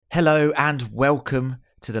Hello and welcome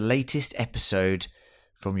to the latest episode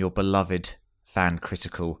from your beloved Fan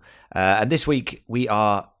Critical. And this week we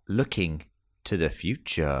are looking to the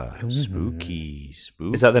future. Ooh. Spooky.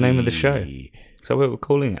 Is that the name of the show? Is that what we're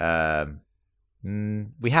calling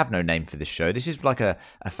it? We have no name for this show. This is like a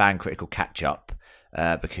Fan Critical catch-up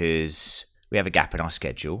because we have a gap in our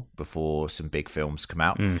schedule before some big films come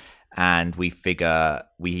out. And we figure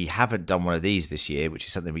we haven't done one of these this year, which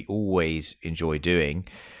is something we always enjoy doing,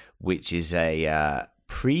 which is a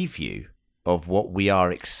preview of what we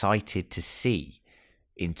are excited to see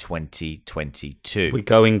in 2022. We're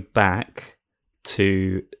going back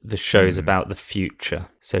to the shows about the future.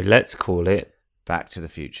 So let's call it Back to the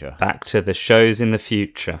Future. Back to the shows in the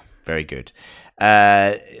future. Very good.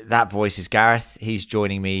 That voice is Gareth. He's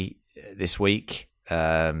joining me this week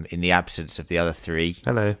in the absence of the other three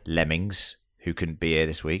Hello. lemmings who couldn't be here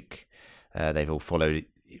this week. They've all followed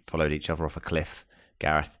each other off a cliff.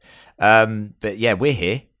 Gareth. But yeah, we're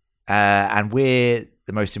here and we're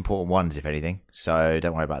the most important ones, if anything. So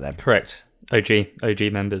don't worry about them. Correct. OG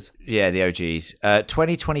members. Yeah, the OGs.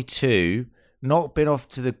 2022, not been off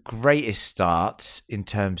to the greatest starts in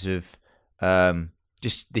terms of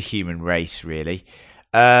just the human race, really.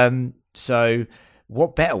 So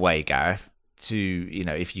what better way, Gareth, to,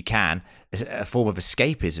 if you can, a form of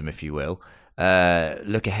escapism, if you will,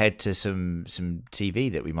 look ahead to some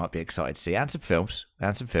TV that we might be excited to see, and some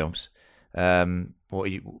films. What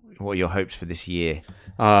are your hopes for this year?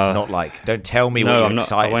 Don't tell me what you're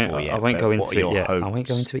excited for yet. I won't go into it yet. Hopes? I won't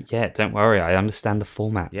go into it yet. Don't worry. I understand the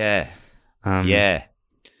format. Yeah. Yeah.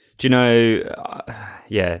 Do you know?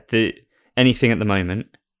 Anything at the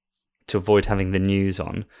moment to avoid having the news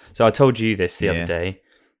on. So I told you this the other day.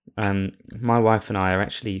 My wife and I are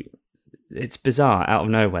actually. It's bizarre. Out of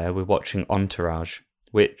nowhere, we're watching Entourage,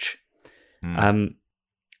 which, in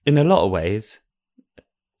a lot of ways,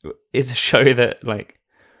 is a show that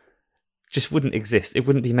just wouldn't exist. It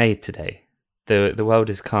wouldn't be made today. The world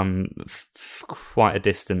has come quite a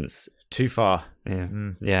distance. Too far. Yeah,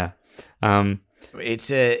 yeah. It's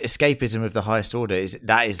escapism of the highest order.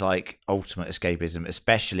 That is like ultimate escapism,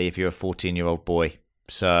 especially if you're a 14-year-old boy.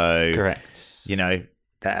 So correct.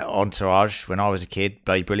 That Entourage, when I was a kid,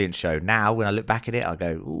 bloody brilliant show. Now, when I look back at it, I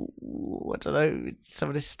go, ooh, I don't know, some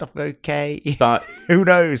of this stuff okay. But who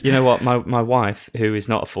knows? You know what? My wife, who is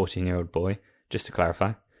not a 14-year-old boy, just to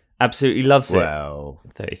clarify, absolutely loves it. Well,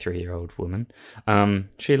 33-year-old woman.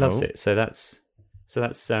 She loves it. So that's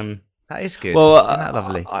that is good. Well, isn't that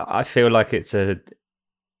lovely? I feel like it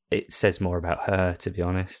says more about her, to be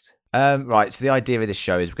honest. Right. So the idea of this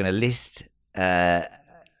show is we're going to list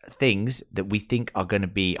things that we think are going to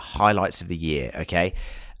be highlights of the year, okay?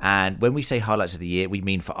 And when we say highlights of the year, we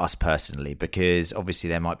mean for us personally, because obviously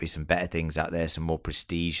there might be some better things out there, some more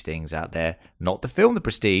prestige things out there. Not the film The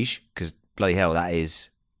Prestige, because bloody hell, that is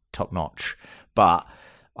top notch. But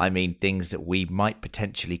I mean things that we might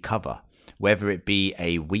potentially cover, whether it be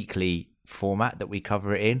a weekly format that we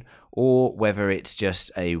cover it in, or whether it's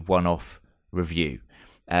just a one-off review.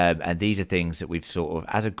 And these are things that we've sort of,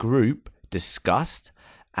 as a group, discussed.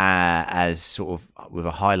 As sort of with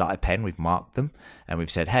a highlighter pen, we've marked them and we've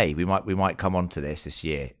said, hey, we might come on to this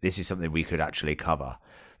year. This is something we could actually cover.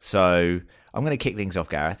 So I'm going to kick things off,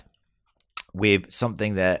 Gareth, with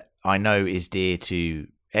something that I know is dear to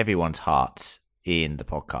everyone's hearts in the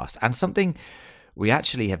podcast, and something we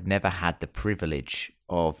actually have never had the privilege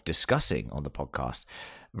of discussing on the podcast.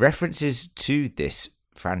 References to this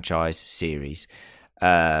franchise series,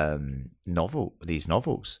 these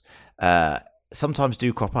novels, sometimes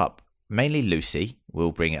do crop up. Mainly Lucy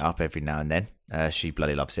will bring it up every now and then. She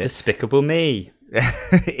bloody loves it. Despicable Me.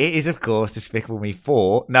 It is, of course, Despicable Me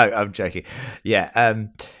 4. No, I'm joking. Yeah,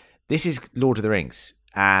 this is Lord of the Rings.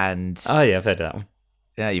 And oh, yeah, I've heard of that one.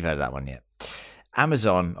 Yeah, you've heard of that one, yeah.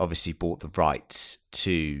 Amazon obviously bought the rights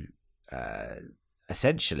to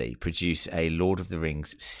essentially produce a Lord of the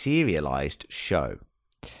Rings serialized show.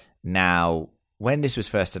 Now, when this was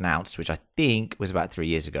first announced, which I think was about 3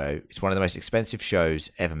 years ago, it's one of the most expensive shows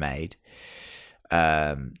ever made.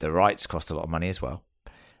 The rights cost a lot of money as well.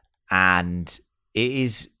 And it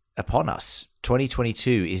is upon us.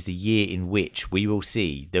 2022 is the year in which we will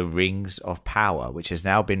see the Rings of Power, which has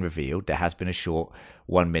now been revealed. There has been a short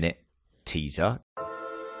 1-minute teaser.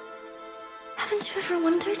 Haven't you ever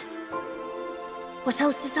wondered what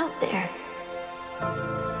else is out there?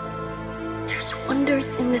 There's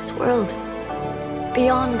wonders in this world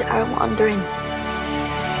beyond our wandering.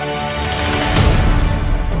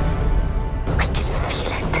 I can feel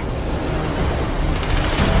it.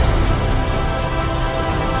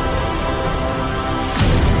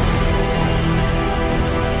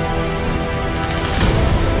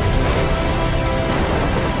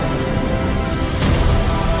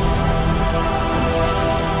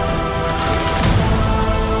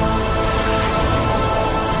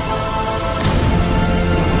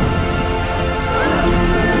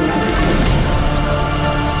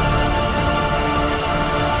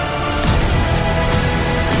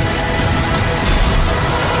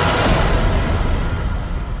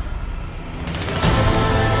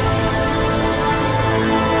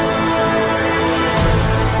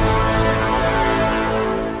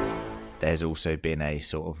 there's also been a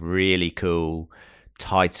sort of really cool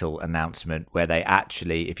title announcement where they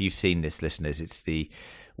actually, if you've seen this, listeners, it's the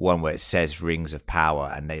one where it says Rings of Power,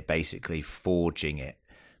 and they're basically forging it.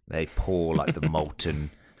 They pour like the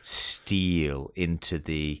molten steel into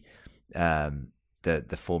the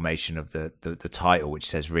formation of the title, which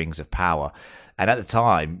says Rings of Power. And at the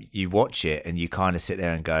time, you watch it and you kind of sit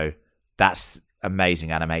there and go, that's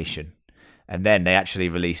amazing animation. And then they actually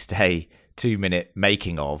released a 2-minute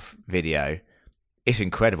making of video. It's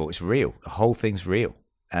incredible. It's real. The whole thing's real.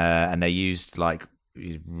 And they used like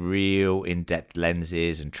real in-depth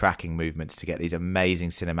lenses and tracking movements to get these amazing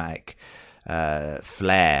cinematic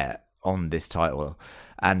flair on this title.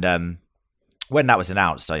 And when that was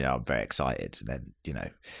announced, I'm very excited. And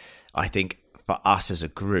then, I think for us as a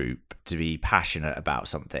group to be passionate about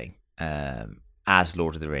something, as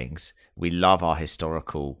Lord of the Rings, we love our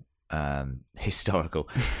historical. We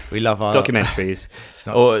love our documentaries.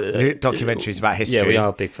 Documentaries about history. Yeah, we are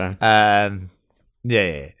a big fan.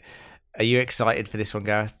 Yeah. Are you excited for this one,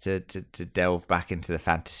 Gareth, to delve back into the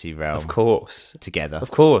fantasy realm? Of course. Together.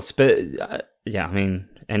 Of course. But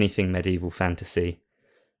anything medieval fantasy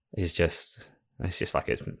is just like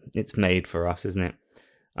it's made for us, isn't it?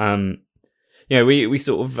 We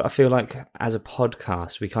sort of, I feel like as a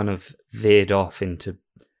podcast, we kind of veered off into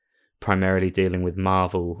primarily dealing with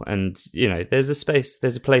Marvel, and there's a place for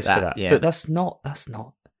that. Yeah. But that's not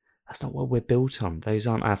what we're built on. Those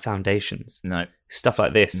aren't our foundations. No. Stuff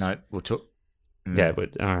like this. No, we'll talk. Yeah,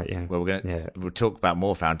 but all right, yeah. Well, we'll talk about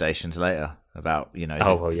more foundations later. About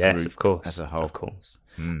yes, of course, as a whole, of course.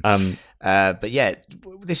 But yeah,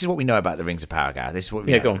 this is what we know about the Rings of Power, Gareth. This is what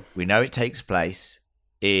we know. Go on. We know it takes place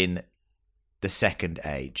in the Second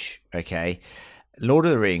Age. Okay, Lord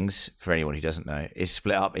of the Rings, for anyone who doesn't know, is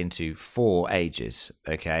split up into 4 ages.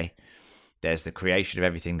 Okay, there's the creation of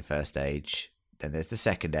everything, the First Age. Then there's the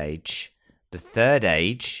Second Age. The Third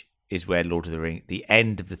Age is where Lord of the Rings. The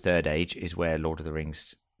end of the Third Age is where Lord of the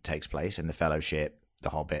Rings takes place, and the Fellowship, the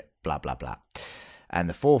Hobbit, blah blah blah. And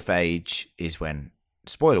the Fourth Age is when,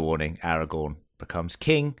 spoiler warning, Aragorn becomes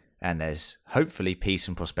king, and there's hopefully peace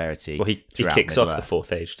and prosperity. Well, he kicks off the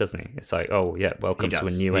Fourth Age, doesn't he? It's like, oh yeah, welcome to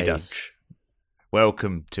a new age.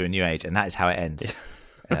 Welcome to a new age, and that is how it ends.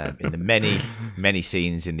 In the many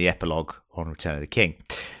scenes in the epilogue on Return of the King.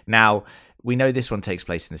 Now, we know this one takes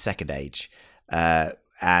place in the Second Age,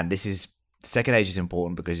 and the Second Age is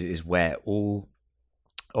important because it is where all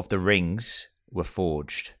of the rings were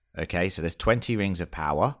forged. Okay, so there's 20 rings of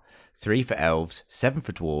power, 3 for elves, 7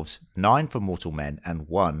 for dwarves, 9 for mortal men, and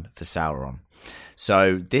 1 for Sauron.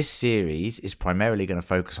 So this series is primarily going to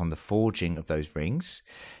focus on the forging of those rings.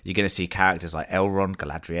 You're going to see characters like Elrond,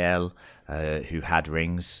 Galadriel, who had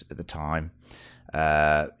rings at the time.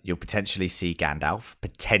 You'll potentially see Gandalf,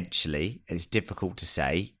 potentially. It's difficult to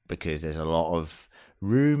say because there's a lot of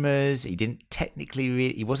rumors.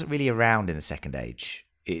 He wasn't really around in the Second Age.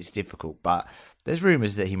 It's difficult, but there's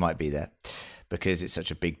rumors that he might be there because it's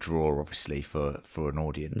such a big draw, obviously, for an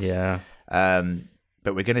audience. Yeah.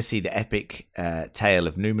 But we're going to see the epic tale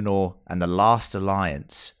of Numenor and the last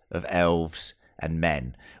alliance of elves and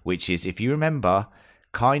men, which is, if you remember,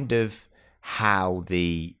 kind of how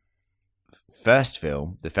the first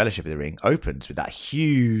film, The Fellowship of the Ring, opens with that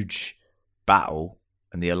huge battle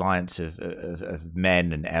and the alliance of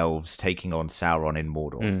men and elves taking on Sauron in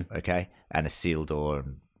Mordor, okay? And Isildur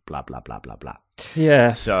and blah, blah, blah, blah, blah.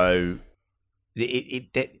 Yeah. So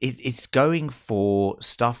it's going for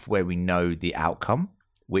stuff where we know the outcome,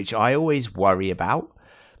 which I always worry about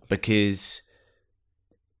because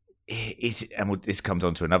this comes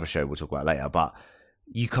on to another show we'll talk about later, but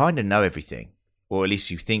you kind of know everything, or at least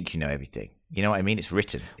you think you know everything. You know what I mean? It's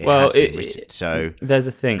written. It has been written. So there's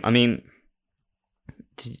a thing. I mean,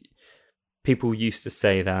 people used to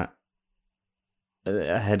say that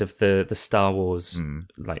ahead of the Star Wars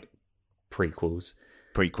like prequels,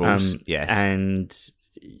 yes. And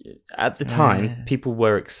at the time, people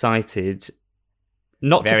were excited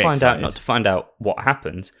not Very to excited. find out what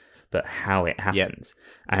happens, but how it happens.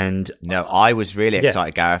 Yep. And no, I was really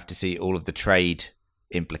excited, Gareth, to see all of the trade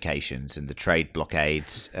implications and the trade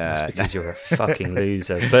blockades. That's because you're a fucking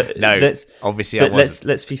loser. But no, obviously I wasn't.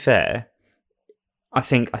 Let's be fair. I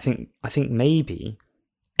think maybe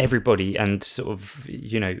everybody and sort of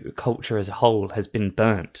culture as a whole has been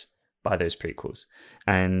burnt by those prequels,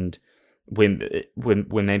 and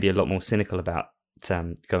we're maybe a lot more cynical about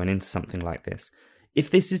going into something like this. If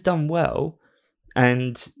this is done well,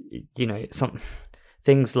 and some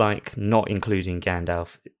things like not including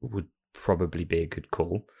Gandalf would probably be a good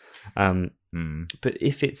call, but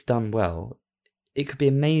if it's done well, it could be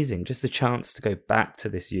amazing. Just the chance to go back to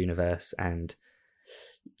this universe and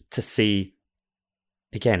to see,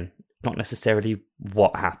 again, not necessarily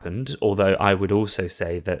what happened, although I would also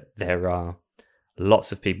say that there are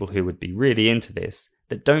lots of people who would be really into this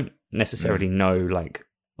that don't necessarily know like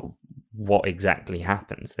what exactly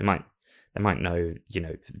happens. They might know, you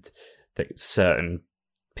know, that certain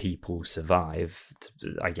people survive,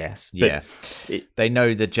 I guess. But they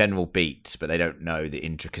know the general beats, but they don't know the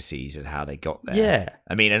intricacies and how they got there. Yeah,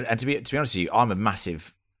 I mean, and to be honest with you, I'm a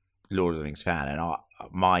massive Lord of the Rings fan, and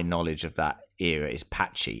my knowledge of that era is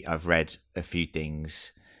patchy. I've read a few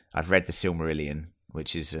things. I've read the Silmarillion,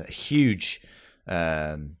 which is a huge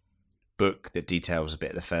book that details a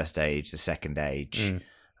bit of the First Age, the Second Age,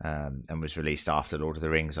 and was released after Lord of the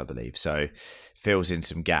Rings, I believe. So fills in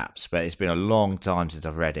some gaps, but it's been a long time since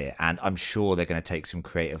I've read it, and I'm sure they're going to take some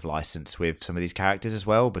creative license with some of these characters as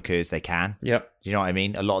well, because they can. Yep. Do you know what I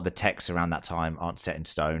mean? A lot of the texts around that time aren't set in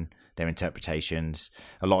stone. Their interpretations.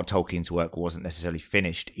 A lot of Tolkien's work wasn't necessarily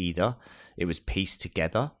finished either. It was pieced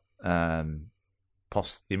together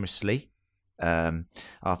posthumously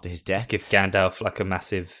after his death. Just give Gandalf like a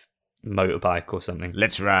massive motorbike or something.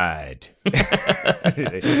 Let's ride.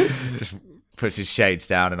 Just puts his shades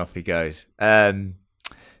down and off he goes. So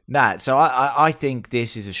I think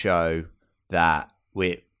this is a show that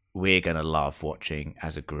we're going to love watching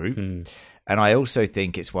as a group. And I also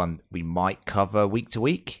think it's one we might cover week to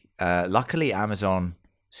week. Luckily, Amazon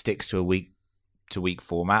sticks to a week-to-week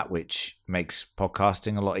format, which makes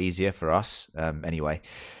podcasting a lot easier for us anyway,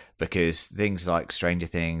 because things like Stranger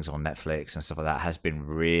Things on Netflix and stuff like that has been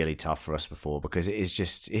really tough for us before, because it's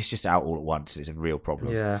just out all at once. It's a real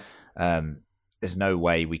problem. Yeah. There's no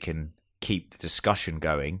way we can keep the discussion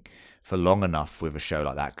going for long enough with a show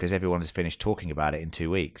like that, because everyone has finished talking about it in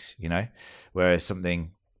 2 weeks, you know, whereas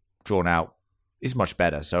something drawn out is much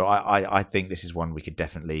better. So I think this is one we could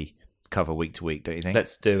definitely cover week to week, don't you think?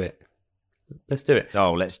 Let's do it.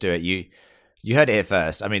 Oh, let's do it. You heard it here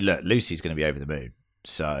first. I mean, look, Lucy's going to be over the moon,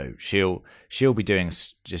 so she'll be doing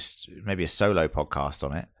just maybe a solo podcast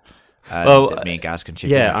on it. That me and Gaz can chip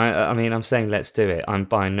in. I mean, I'm saying let's do it. I'm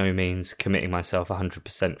by no means committing myself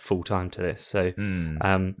 100% full time to this. So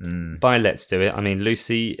by let's do it, I mean,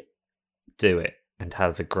 Lucy, do it and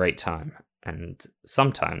have a great time. And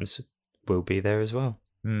sometimes we'll be there as well.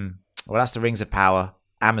 Well, that's the Rings of Power,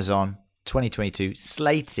 Amazon 2022,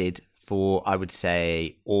 slated for, I would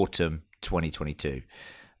say, autumn 2022.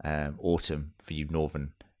 Autumn for you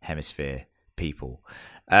Northern Hemisphere people.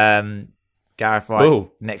 Gareth, right,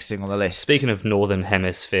 Ooh. Next thing on the list. Speaking of Northern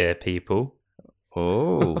Hemisphere people.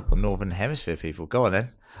 Oh, Northern Hemisphere people. Go on then.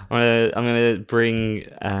 I'm gonna bring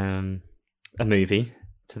a movie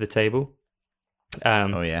to the table.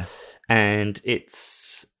 Oh yeah. And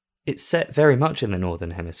it's set very much in the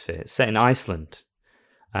Northern Hemisphere. It's set in Iceland,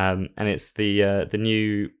 and it's the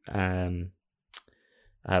new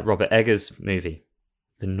Robert Eggers movie,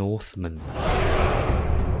 The Northman.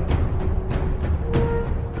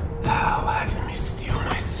 How I've missed you,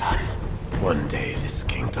 my son. One day this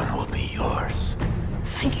kingdom will be yours.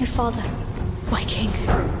 Thank you, Father, my king.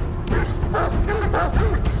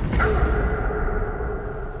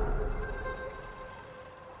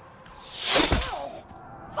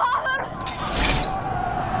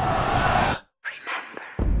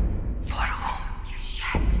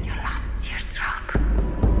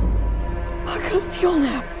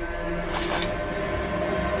 Fjolnir!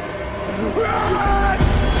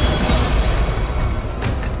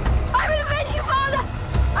 I will avenge you, Father!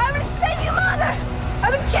 I will save you, Mother! I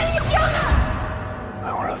will kill you, Fiona! I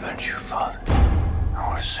will avenge you, Father. I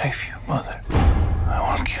will save you, Mother. I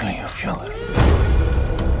will kill you, Fiona.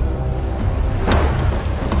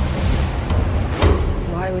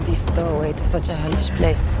 Why would he stow away to such a hellish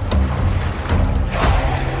place?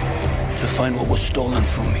 To find what was stolen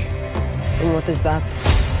from me. And what is that?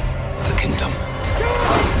 The kingdom.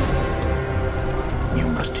 You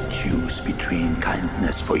must choose between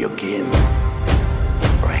kindness for your kin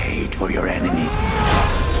or hate for your enemies.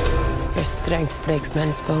 Your strength breaks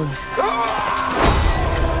men's bones.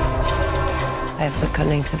 I have the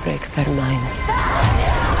cunning to break their minds.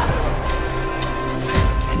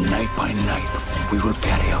 And night by night, we will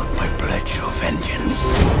carry out my pledge of vengeance.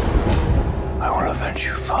 I will avenge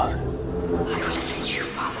you, Father. I will avenge you,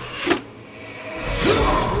 Father.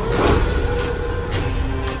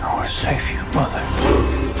 I will save you, Mother.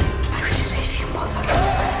 I will save you, Mother.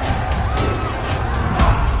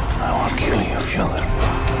 I will kill you, Fiona.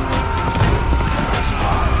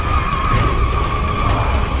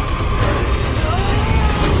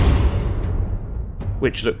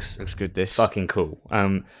 Which looks good. This fucking cool.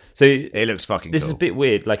 So it looks fucking. This cool. is a bit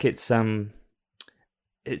weird. Like it's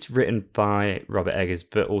written by Robert Eggers,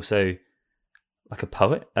 but also like a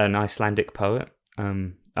poet, an Icelandic poet.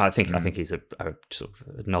 I think he's a sort of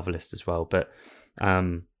a novelist as well. But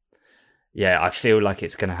I feel like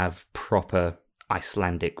it's going to have proper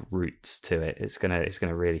Icelandic roots to it. It's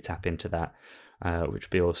gonna really tap into that, which would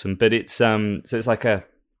be awesome. But it's so it's like a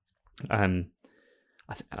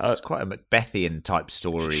it's quite a Macbethian type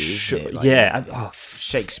story, isn't it? Like,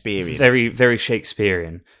 Shakespearean, very very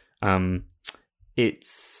Shakespearean.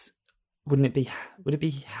 Would it be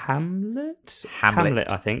Hamlet?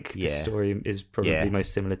 Hamlet, I think. The story is probably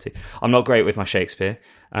most similar to. I'm not great with my Shakespeare,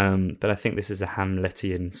 but I think this is a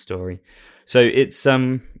Hamletian story. So it's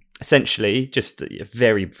essentially just a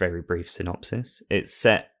very, very brief synopsis. It's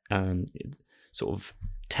set sort of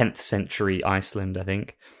 10th century Iceland, I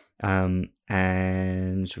think. And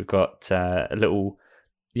we've got a little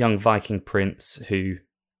young Viking prince who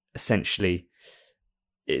essentially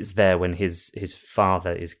is there when his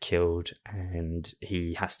father is killed, and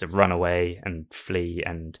he has to run away and flee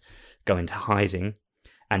and go into hiding.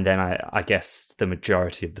 And then I guess the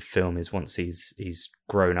majority of the film is once he's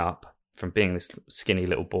grown up from being this skinny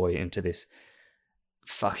little boy into this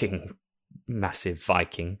fucking massive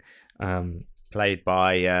Viking. Played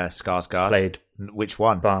by Skarsgård. Which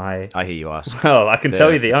one? By... I hear you ask. Well, I can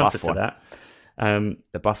tell you the answer to that.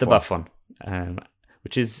 The buff one.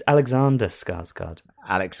 Which is Alexander Skarsgård.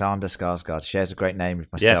 Alexander Skarsgård shares a great name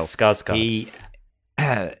with myself. Yes,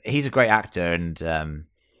 Skarsgård. He's a great actor, and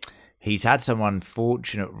he's had some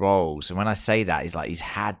unfortunate roles. And when I say that, he's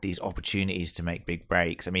had these opportunities to make big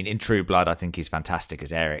breaks. I mean, in True Blood, I think he's fantastic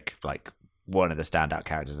as Eric, like one of the standout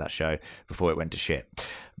characters of that show before it went to shit.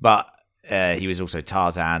 But he was also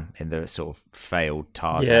Tarzan in the sort of failed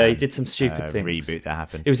Tarzan. Yeah, he did some stupid things. Reboot that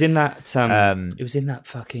happened. It was in that. It was in that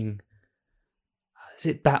fucking. Is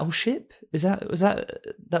it Battleship? That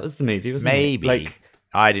was the movie, wasn't it? Maybe. Like,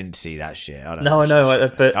 I didn't see that shit. I didn't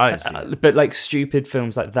see it. But like stupid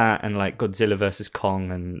films like that, and like Godzilla versus Kong,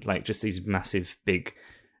 and like just these massive big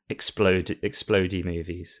explodey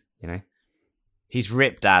movies, you know. He's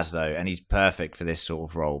ripped as though, and he's perfect for this sort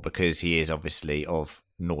of role because he is obviously of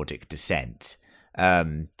Nordic descent.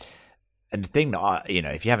 And the thing that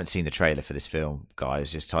if you haven't seen the trailer for this film,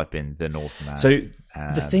 guys, just type in The Northman. So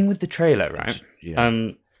the thing with the trailer, right?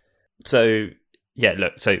 So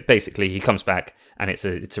basically he comes back and it's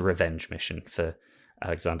a revenge mission for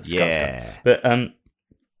Alexander Skarsgård. Yeah. But the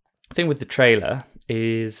thing with the trailer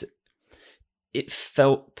is it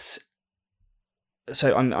felt.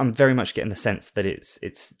 So I'm very much getting the sense that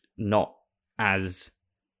it's not as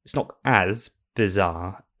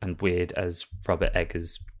bizarre and weird as Robert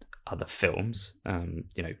Eggers' other films,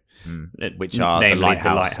 which are The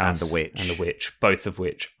Lighthouse and The Witch, both of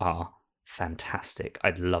which are fantastic.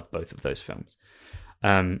 I love both of those films,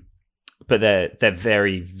 but they're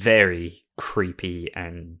very, very creepy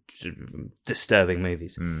and disturbing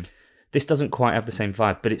movies. This doesn't quite have the same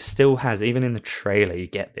vibe, but it still has. Even in the trailer, you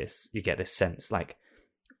get this sense like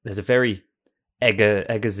there's a very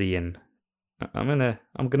Eggersian. I'm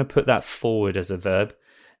gonna put that forward as a verb,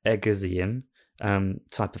 Eggersian.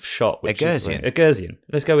 Type of shot, which Eggersian. is Eggersian.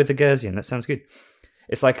 Let's go with Eggersian. That sounds good.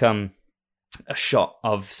 It's like a shot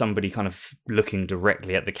of somebody kind of looking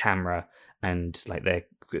directly at the camera, and like they're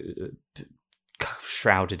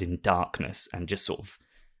shrouded in darkness, and just sort of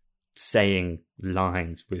saying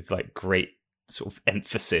lines with like great sort of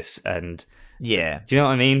emphasis. And do you know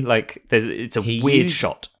what I mean? Like it's a weird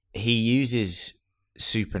shot. He uses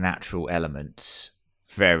supernatural elements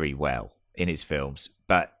very well in his films,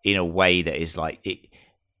 but in a way that is like it.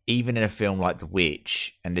 Even in a film like The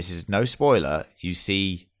Witch, and this is no spoiler, you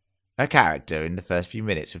see a character in the first few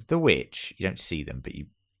minutes of The Witch. You don't see them, but you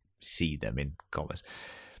see them in commas.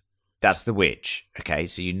 That's The Witch. Okay,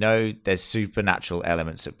 so you know there's supernatural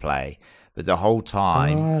elements at play, but the whole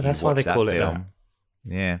time that's why they call it that.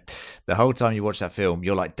 Yeah, the whole time you watch that film,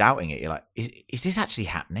 you're like doubting it. You're like, is this actually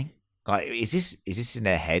happening? Like, is this in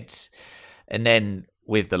their heads? And then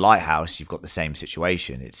with The Lighthouse, you've got the same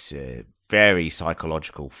situation. It's a very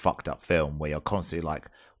psychological, fucked up film where you're constantly like,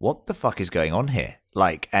 what the fuck is going on here?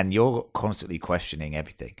 Like, and you're constantly questioning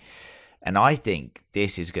everything. And I think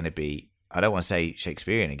this is going to be, I don't want to say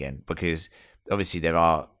Shakespearean again, because obviously there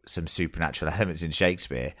are some supernatural elements in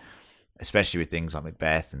Shakespeare, especially with things like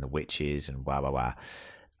Macbeth and the witches and blah, blah, blah.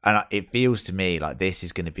 And it feels to me like this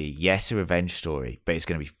is going to be, yes, a revenge story, but it's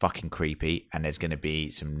going to be fucking creepy, and there's going to be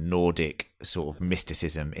some Nordic sort of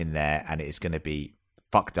mysticism in there, and it's going to be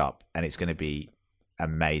fucked up, and it's going to be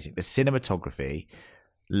amazing. The cinematography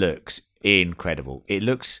looks incredible. It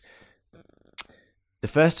looks... The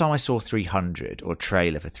first time I saw 300 or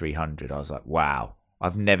trailer for 300, I was like, wow,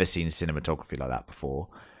 I've never seen cinematography like that before.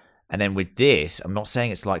 And then with this, I'm not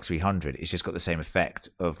saying it's like 300. It's just got the same effect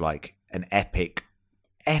of like an epic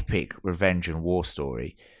revenge and war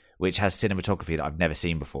story, which has cinematography that I've never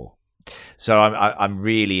seen before. So I'm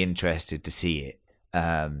really interested to see it.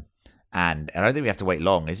 And I don't think we have to wait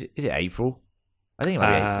long. Is it April? I think it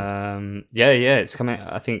might be April. Yeah, it's coming.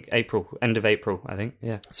 I think end of April. I think.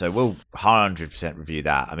 Yeah. So we'll 100% review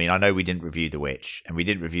that. I mean, I know we didn't review The Witch and we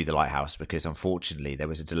didn't review The Lighthouse because unfortunately there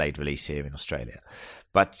was a delayed release here in Australia.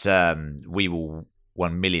 But we will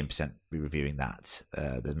 1,000,000% be reviewing that.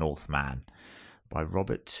 The Northman by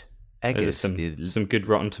Robert Eggers. There's some good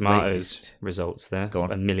Rotten Tomatoes latest results there. Go on.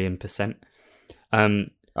 1,000,000%.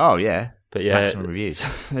 Oh yeah. But yeah, maximum reviews.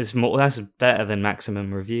 It's more. That's better than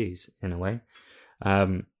maximum reviews in a way.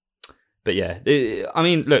 But yeah, I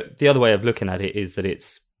mean, look, the other way of looking at it is that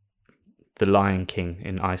it's the Lion King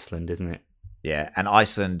in Iceland, isn't it? Yeah, and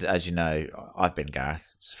Iceland, as you know, I've been,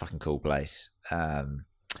 Gareth. It's a fucking cool place.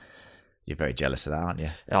 You're very jealous of that, aren't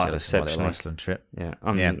you? Oh, Jealous of my little Iceland trip. Yeah,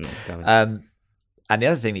 And the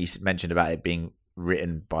other thing that you mentioned about it being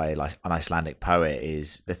written by like an Icelandic poet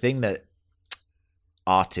is the thing that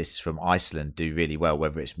artists from Iceland do really well,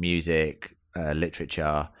 whether it's music,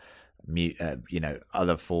 literature,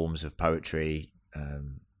 other forms of poetry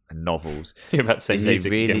and novels. You're about to say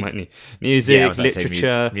music really, again, weren't you? Music,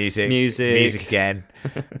 literature, music again.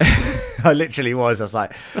 I literally was. I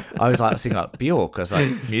was thinking like Bjork. I was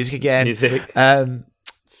like, music again. Music. And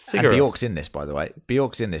Cigarettes. Bjork's in this, by the way.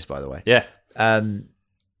 Yeah.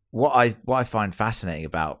 What I find fascinating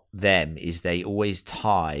about them is they always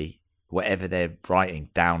tie whatever they're writing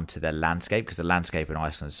down to their landscape, because the landscape in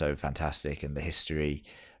Iceland is so fantastic and the history,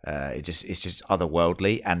 it's just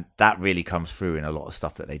otherworldly, and that really comes through in a lot of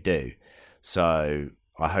stuff that they do. So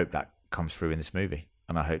I hope that comes through in this movie,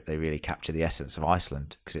 and I hope they really capture the essence of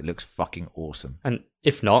Iceland because it looks fucking awesome. And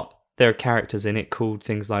if not, there are characters in it called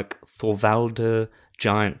things like Thorvaldur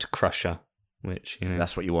Giant Crusher, which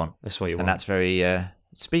that's what you want. And that's very.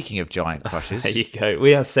 Speaking of giant crushers, there you go.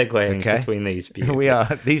 We are segueing between these. We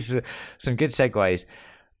are. These are some good segues.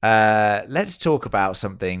 Let's talk about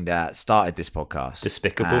something that started this podcast.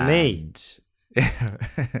 Despicable Me.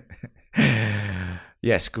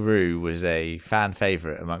 Yes, Gru was a fan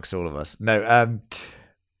favourite amongst all of us. No,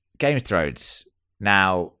 Game of Thrones.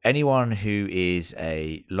 Now, anyone who is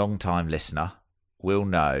a long-time listener will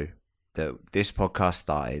know that this podcast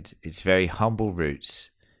started its very humble roots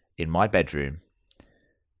in my bedroom.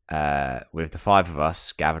 With the five of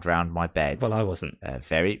us gathered around my bed. Well, I wasn't.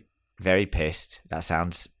 Very, very pissed. That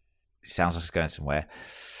sounds like it's going somewhere.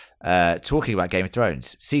 Talking about Game of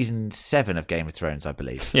Thrones. Season 7 of Game of Thrones, I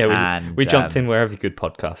believe. Yeah, we jumped in where every good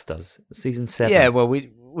podcast does. Season 7. Yeah, well,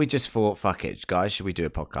 we just thought, fuck it, guys, should we do a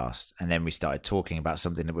podcast? And then we started talking about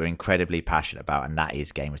something that we're incredibly passionate about, and that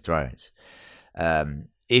is Game of Thrones.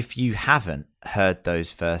 If you haven't heard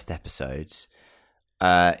those first episodes...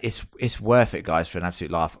 it's worth it, guys, for an absolute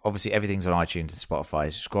laugh. Obviously, everything's on iTunes and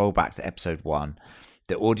Spotify. Scroll back to episode 1.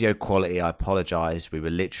 The audio quality, I apologise. We were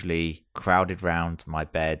literally crowded round my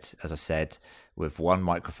bed, as I said, with one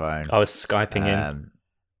microphone. I was Skyping in.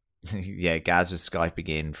 Yeah, Gaz was Skyping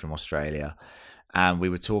in from Australia. And we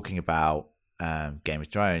were talking about Game of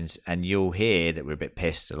Thrones. And you'll hear that we're a bit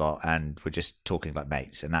pissed a lot. And we're just talking like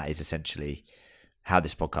mates. And that is essentially... how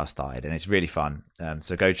this podcast started, and it's really fun.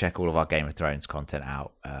 So go check all of our Game of Thrones content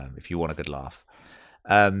out if you want a good laugh.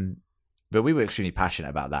 But we were extremely passionate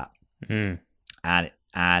about that,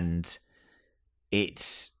 and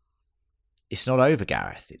it's not over,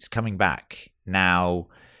 Gareth. It's coming back now.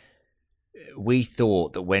 We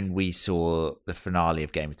thought that when we saw the finale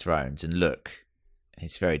of Game of Thrones, and look,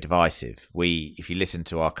 it's very divisive. If you listen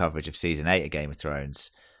to our coverage of season 8 of Game of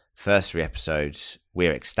Thrones, first 3 episodes,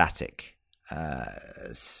 we're ecstatic.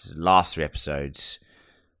 Last 3 episodes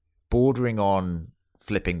bordering on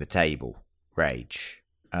flipping the table rage,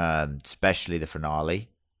 especially the finale.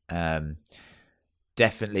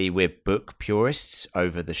 Definitely we're book purists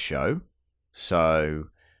over the show, so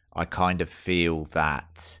I kind of feel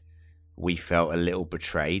that we felt a little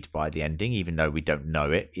betrayed by the ending, even though we don't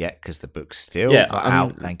know it yet because the book's still not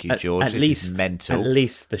out. Thank you, George. This is mental. At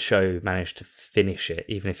least the show managed to finish it,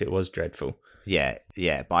 even if it was dreadful. Yeah,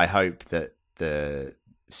 but I hope that the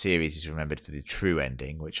series is remembered for the true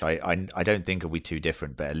ending, which I don't think will be too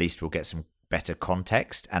different, but at least we'll get some better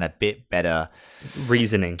context and a bit better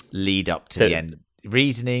reasoning lead up to the end.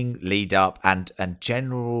 Reasoning, lead up, and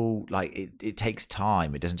general, like it takes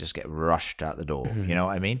time. It doesn't just get rushed out the door. Mm-hmm. You know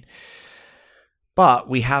what I mean? But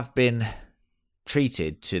we have been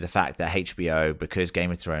treated to the fact that HBO, because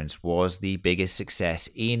Game of Thrones was the biggest success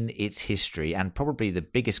in its history and probably the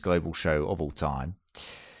biggest global show of all time,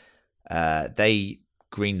 they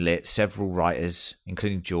greenlit several writers,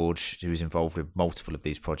 including George, who was involved with multiple of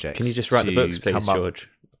these projects. Can you just write the books, please, George?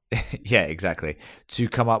 Yeah, exactly. To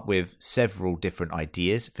come up with several different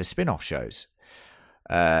ideas for spin-off shows.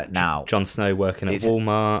 Now, Jon Snow working at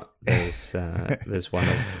Walmart. There's one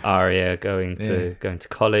of Arya going to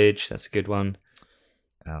college. That's a good one.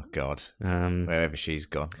 Oh God, wherever she's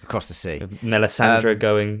gone across the sea. Melisandre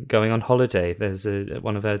going on holiday. There's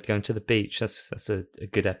one of her going to the beach. That's a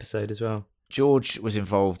good episode as well. George was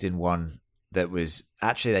involved in one that was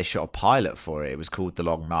actually, they shot a pilot for it. It was called The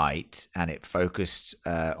Long Night, and it focused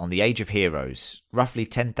on the Age of Heroes, roughly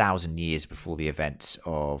 10,000 years before the events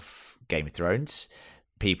of Game of Thrones.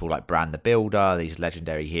 People like Bran the Builder, these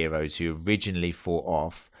legendary heroes who originally fought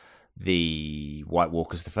off the White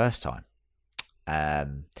Walkers the first time.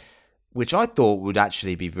 Which I thought would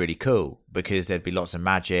actually be really cool, because there'd be lots of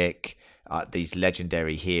magic, these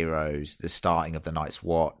legendary heroes, the starting of the Night's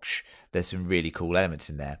Watch. There's some really cool elements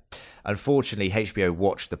in there. Unfortunately, HBO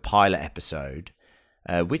watched the pilot episode,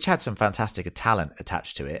 which had some fantastic talent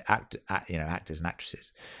attached to it, actors and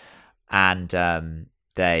actresses, and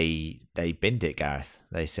they binned it, Gareth.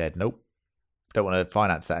 They said, nope, don't want to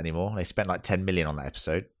finance that anymore. They spent like $10 million on that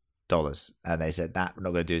episode, and they said, nah, we're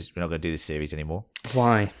not going to do this series anymore.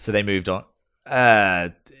 Why? So they moved on.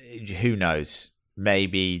 Who knows?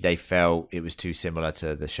 Maybe they felt it was too similar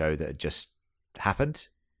to the show that had just happened,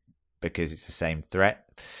 because it's the same threat,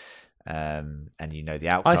 and you know the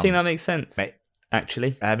outcome. I think that makes sense,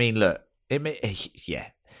 actually. I mean, look, yeah.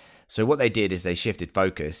 So what they did is they shifted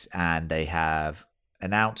focus, and they have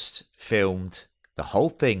announced, filmed the whole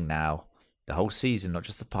thing now, the whole season, not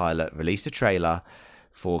just the pilot, released a trailer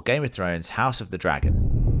for Game of Thrones House of the Dragon.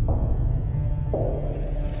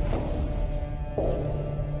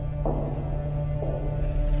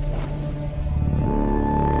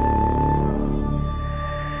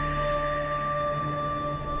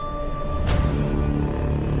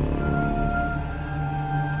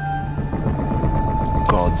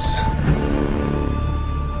 Gods,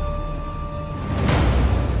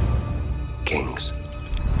 kings,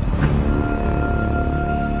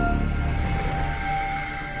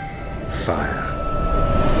 fire,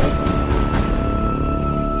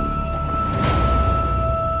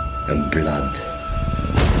 and blood.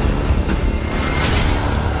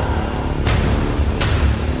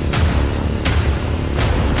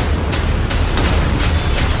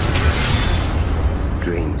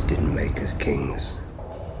 Dreams didn't make us kings.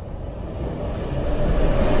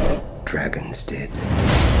 Dragons did.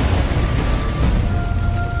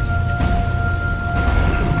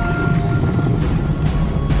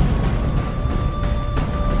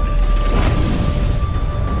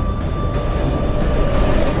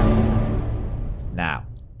 Now,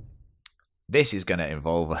 this is going to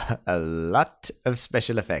involve a lot of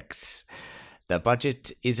special effects. The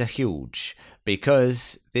budget is huge,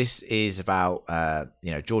 because this is about,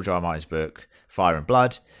 George R. R. Martin's book, Fire and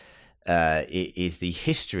Blood. It is the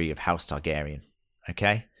history of House Targaryen,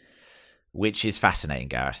 okay? Which is fascinating,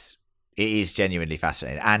 Gareth. It is genuinely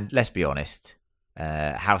fascinating. And let's be honest,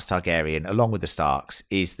 House Targaryen, along with the Starks,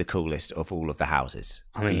 is the coolest of all of the houses,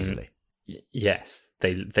 easily. Yes,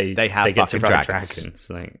 they have get to ride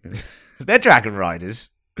dragons. They're dragon riders.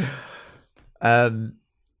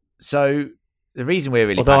 So the reason we're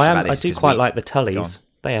really passionate about this, I do quite like the Tullys.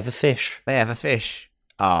 They have a fish. They have a fish.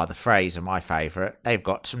 Ah, the Freys are my favourite. They've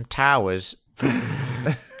got some towers.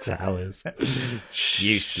 Towers.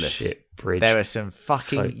 Useless. Shit bridge. There are some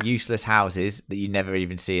fucking useless houses that you never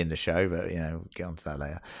even see in the show, but, we'll get onto that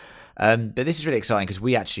later. But this is really exciting, because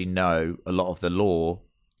we actually know a lot of the lore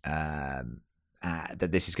that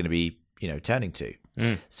this is going to be, turning to.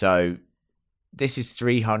 So this is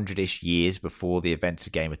 300-ish years before the events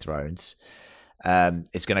of Game of Thrones.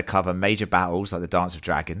 It's going to cover major battles like the Dance of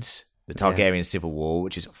Dragons, the Targaryen Civil War,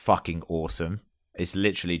 which is fucking awesome. It's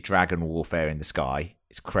literally dragon warfare in the sky.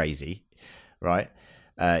 It's crazy, right?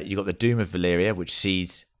 You got the Doom of Valyria, which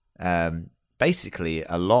sees basically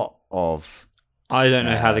a lot of... I don't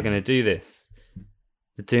know how they're going to do this.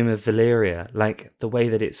 The Doom of Valyria, like the way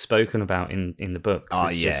that it's spoken about in the books.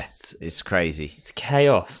 It's crazy. It's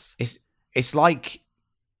chaos. It's like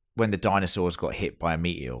when the dinosaurs got hit by a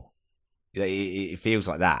meteor. It feels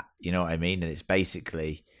like that, you know what I mean? And it's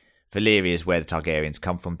basically... Valyria is where the Targaryens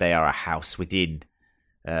come from. They are a house within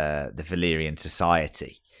the Valyrian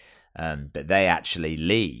society. But they actually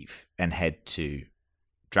leave and head to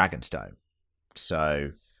Dragonstone.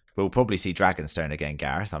 So we'll probably see Dragonstone again,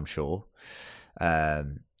 Gareth, I'm sure.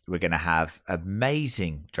 We're going to have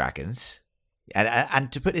amazing dragons. And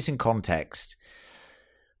to put this in context,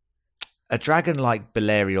 a dragon like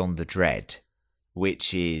Balerion the Dread,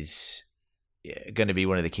 which is going to be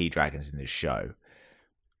one of the key dragons in this show,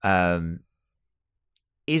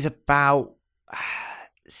 is about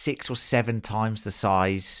 6 or 7 times the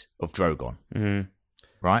size of Drogon.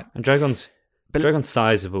 Right? And Drogon's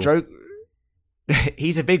sizable.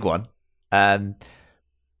 He's a big one.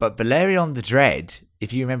 But Balerion the Dread,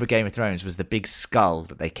 if you remember Game of Thrones, was the big skull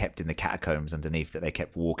that they kept in the catacombs underneath that they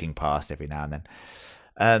kept walking past every now and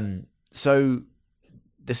then. So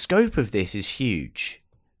the scope of this is huge.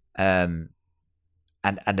 And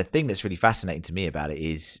the thing that's really fascinating to me about it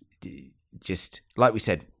is just, like we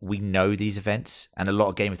said, we know these events, and a lot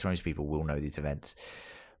of Game of Thrones people will know these events.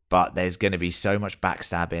 But there's going to be so much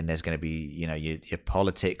backstabbing. There's going to be, your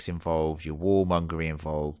politics involved, your warmongering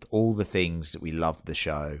involved, all the things that we love the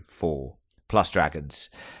show for, plus dragons.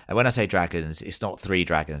 And when I say dragons, it's not 3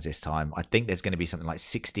 dragons this time. I think there's going to be something like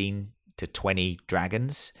 16 to 20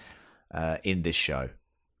 dragons in this show.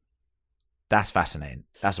 That's fascinating.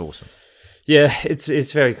 That's awesome. Yeah,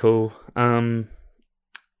 it's very cool.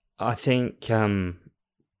 I think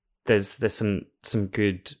there's some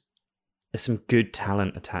good. There's some good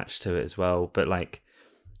talent attached to it as well, but like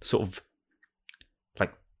sort of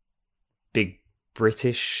like big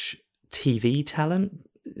British TV talent,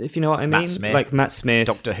 if you know what I mean. Matt Smith, like Matt Smith,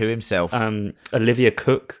 Doctor Who himself, Olivia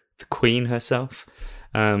Cook, the Queen herself,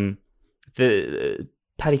 the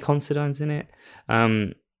Paddy Considine's in it.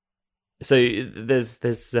 So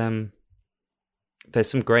there's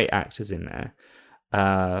some great actors in there.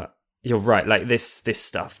 You're right, like this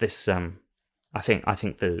stuff, I think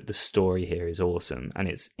the story here is awesome, and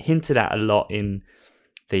it's hinted at a lot in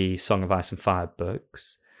the Song of Ice and Fire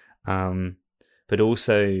books. But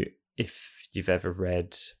also, if you've ever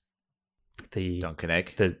read the Duncan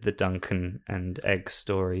Egg, the Duncan and Egg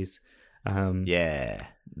stories, the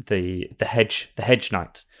Hedge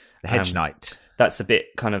Knight, the Hedge Knight, that's a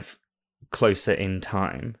bit kind of closer in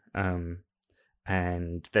time,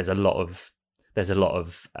 and there's a lot of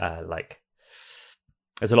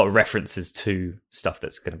references to stuff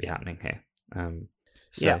that's going to be happening here.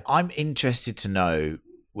 I'm interested to know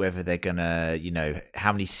whether they're going to,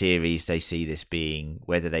 how many series they see this being,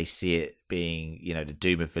 whether they see it being, the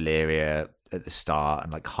Doom of Valyria at the start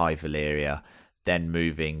and like High Valyria, then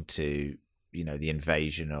moving to, the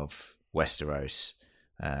invasion of Westeros,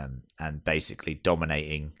 and basically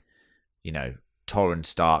dominating, Torrhen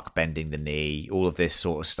Stark bending the knee, all of this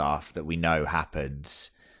sort of stuff that we know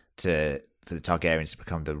happens for the Targaryens to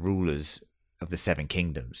become the rulers of the 7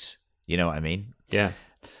 kingdoms. You know what I mean? Yeah.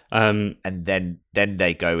 And then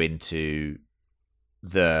they go into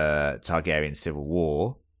the Targaryen Civil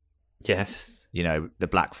War. Yes. The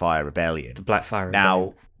Blackfire Rebellion. The Blackfire Rebellion.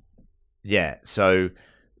 Now, yeah, so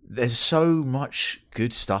there's so much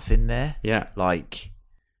good stuff in there. Yeah. Like,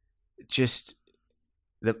 just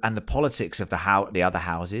the politics of the other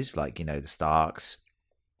houses, like, the Starks,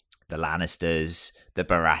 the Lannisters, the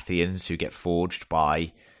Baratheons, who get forged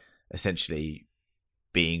by essentially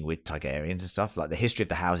being with Targaryens and stuff. Like, the history of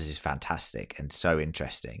the houses is fantastic and so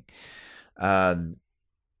interesting.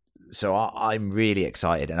 So I'm really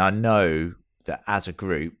excited, and I know that as a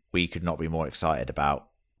group we could not be more excited about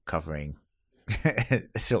covering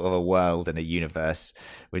sort of a world and a universe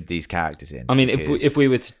with these characters in. I mean, if we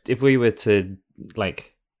were to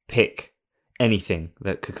like pick anything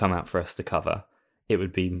that could come out for us to cover, it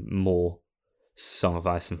would be more Song of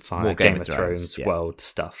Ice and Fire, more Game of Thrones world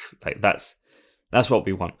stuff. Like that's what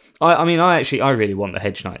we want. I mean, I really want the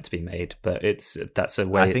Hedge Knight to be made, but that's a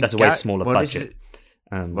way smaller budget.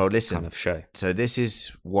 Listen, kind of show. So this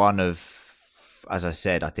is one of, as I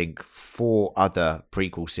said, I think 4 other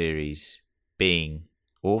prequel series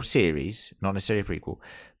not necessarily a prequel,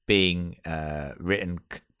 being written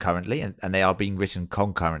currently, and they are being written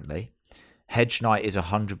concurrently. Hedge Knight is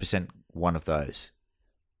 100% one of those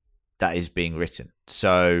that is being written.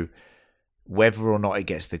 So whether or not it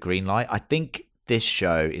gets the green light, I think this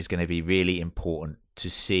show is going to be really important to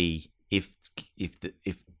see if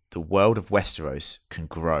the world of Westeros can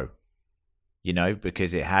grow.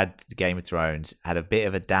 Because it had the Game of Thrones, had a bit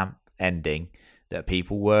of a damp ending that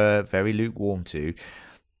people were very lukewarm to.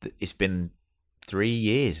 It's been 3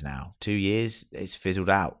 years now, 2 years, it's fizzled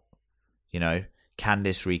out. Can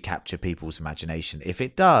this recapture people's imagination? If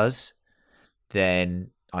it does,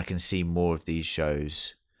 then I can see more of these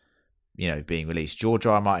shows, being released. George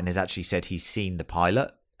R. R. Martin has actually said he's seen the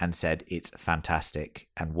pilot and said it's fantastic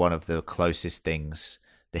and one of the closest things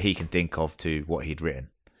that he can think of to what he'd written,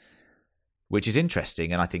 which is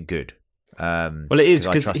interesting and I think good. Well, it is,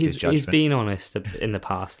 because he's been honest in the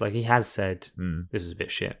past. Like, he has said this is a bit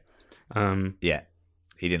shit. Yeah,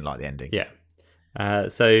 he didn't like the ending. Yeah,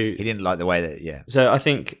 so he didn't like the way that. Yeah, so I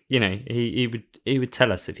think he would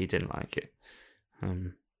tell us if he didn't like it.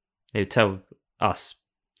 It would tell us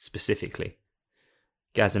specifically.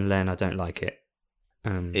 Gaz and Len, I don't like it.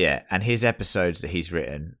 Yeah, and his episodes that he's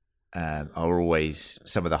written are always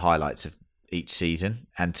some of the highlights of each season.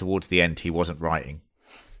 And towards the end, he wasn't writing.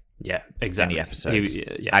 Yeah, exactly. Any episodes.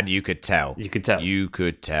 And you could tell. You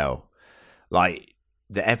could tell. Like,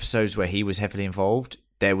 the episodes where he was heavily involved,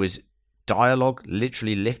 there was dialogue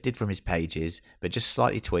literally lifted from his pages, but just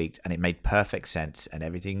slightly tweaked, and it made perfect sense, and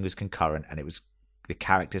everything was concurrent, and it was the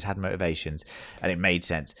characters had motivations, and it made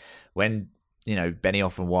sense. When, you know,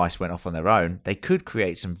 Benioff and Weiss went off on their own, they could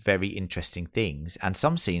create some very interesting things, and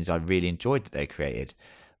some scenes I really enjoyed that they created.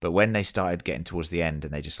 But when they started getting towards the end,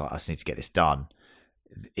 and they just like, I just need to get this done,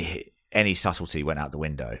 any subtlety went out the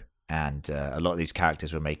window. And a lot of these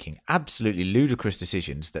characters were making absolutely ludicrous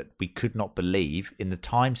decisions that we could not believe in the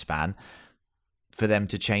time span for them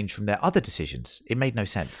to change from their other decisions. It made no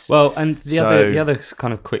sense. Well, and the other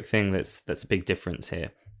kind of quick thing that's a big difference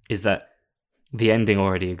here is that the ending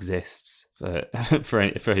already exists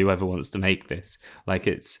for whoever wants to make this. Like,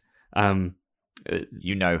 it's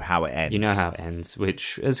you know how it ends. You know how it ends,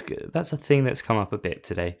 that's a thing that's come up a bit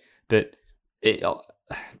today. But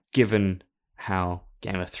given how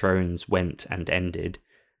Game of Thrones went and ended,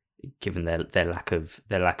 given their lack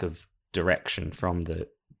of direction from the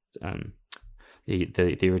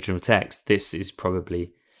original text, this is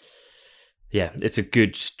probably it's a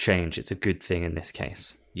good change. It's a good thing in this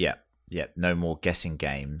case. Yeah. No more guessing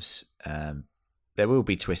games. There will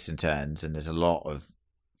be twists and turns, and there's a lot of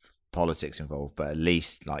politics involved. But at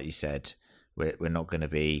least, like you said, we're not going to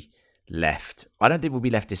be left. I don't think we'll be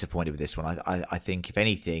left disappointed with this one. I think, if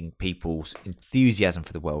anything, people's enthusiasm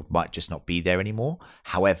for the world might just not be there anymore.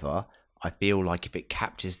 However, I feel like if it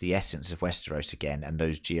captures the essence of Westeros again, and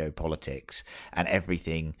those geopolitics and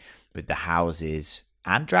everything with the houses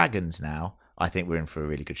and dragons now, I think we're in for a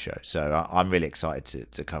really good show. So I'm really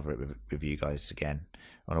excited to cover it with you guys again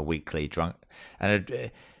on a weekly drunk.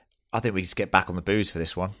 And I think we just get back on the booze for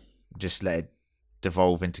this one. Just let it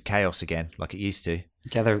devolve into chaos again like it used to.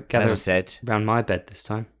 Gather as I said, around my bed this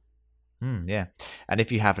time. Yeah. And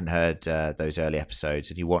if you haven't heard those early episodes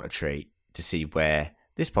and you want a treat to see where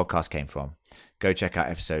this podcast came from, go check out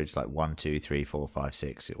episodes like 1, 2, 3, 4, 5,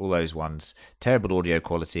 6. All those ones. Terrible audio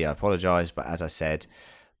quality, I apologise, but as I said,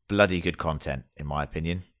 bloody good content in my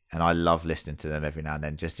opinion. And I love listening to them every now and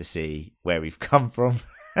then just to see where we've come from.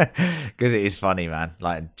 Because it is funny, man.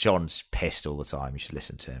 Like, John's pissed all the time. You should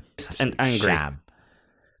listen to him. And angry. Sham.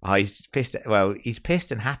 Oh, he's pissed. Well, he's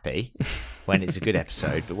pissed and happy when it's a good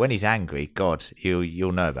episode, but when he's angry, God,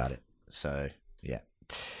 you'll know about it. So, yeah.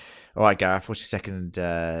 All right, Gareth, what's your second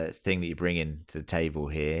thing that you bring in to the table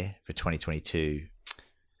here for 2022?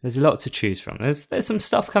 There's a lot to choose from. There's some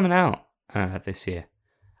stuff coming out this year.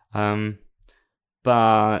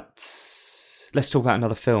 But let's talk about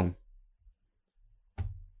another film.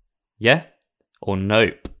 Yeah? Or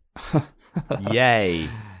Nope? Yay.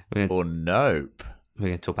 Or Nope. We're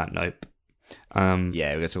going to talk about Nope.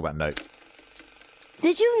 Yeah, we're going to talk about Nope.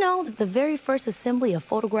 Did you know that the very first assembly of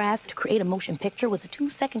photographs to create a motion picture was a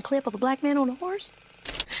 2-second clip of a black man on a horse?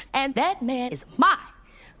 And that man is my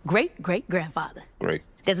great-great-grandfather. Great.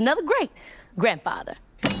 There's another great-grandfather.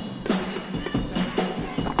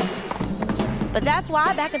 But that's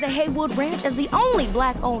why back at the Haywood Ranch, as the only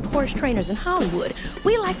black-owned horse trainers in Hollywood,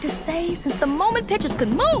 we like to say, since the moment pictures could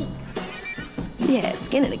move, we had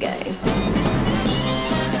skin in the game.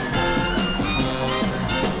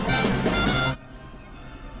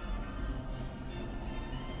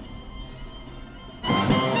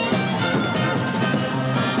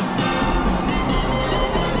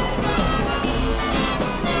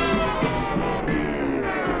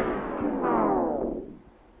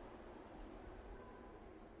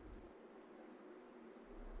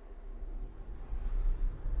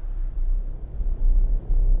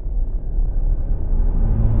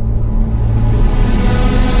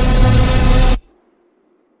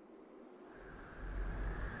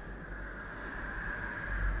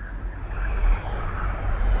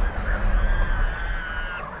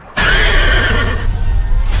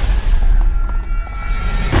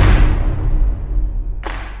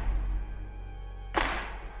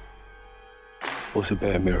 What's a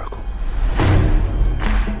bad miracle?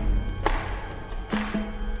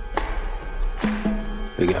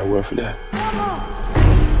 They got a word for that.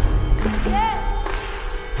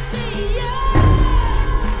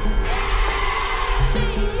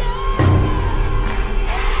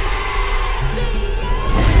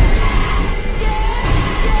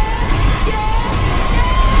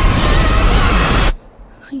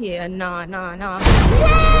 Yeah, nah.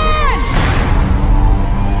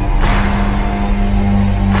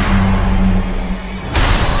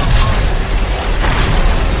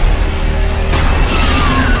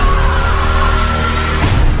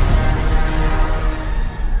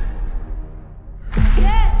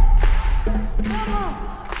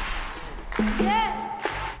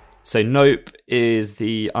 So Nope is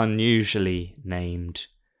the unusually named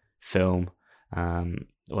film,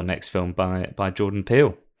 or next film by Jordan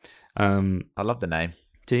Peele. I love the name.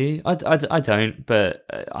 Do you? I don't, but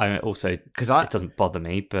I also because it doesn't bother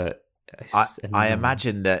me. But I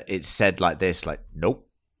imagine that it's said like this, like nope,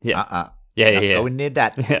 yeah, not going near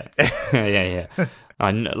that. yeah.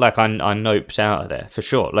 I noped out of there for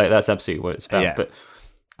sure. Like that's absolutely what it's about. Yeah. But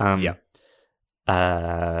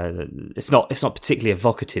it's not particularly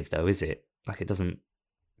evocative though, is it? Like it doesn't.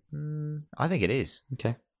 I think it is.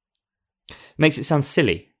 Okay, makes it sound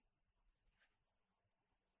silly,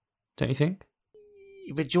 don't you think?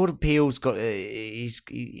 But Jordan Peele's got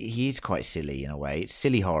he is quite silly in a way. It's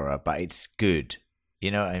silly horror, but it's good.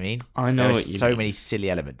 You know what I mean? I know what you mean. So many silly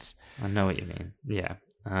elements. I know what you mean. Yeah.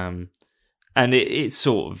 And it's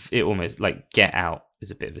sort of, it almost like Get Out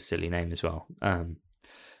is a bit of a silly name as well.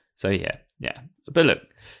 So yeah. But look,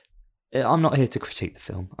 I'm not here to critique the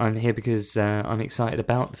film. I'm here because I'm excited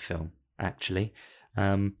about the film. Actually,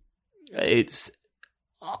 I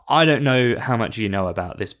don't know how much you know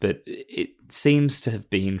about this, but it seems to have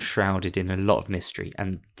been shrouded in a lot of mystery,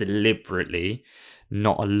 and deliberately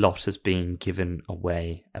not a lot has been given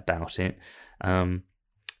away about it.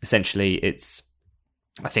 Essentially,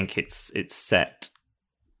 I think it's set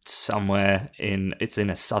somewhere in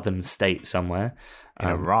a southern state somewhere,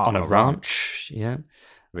 on a ranch. Yeah,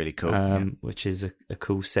 really cool. Which is a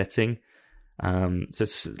cool setting. So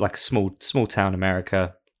it's like a small town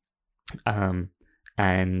America.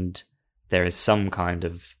 And there is some kind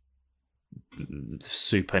of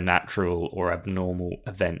supernatural or abnormal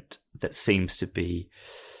event that seems to be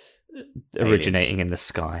originating in the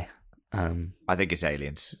sky. I think it's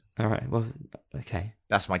aliens. All right. Well, okay.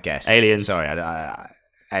 That's my guess. Aliens. Sorry,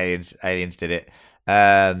 aliens did it.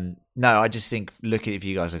 No, I just think if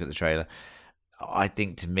you guys look at the trailer, I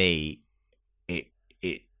think to me, it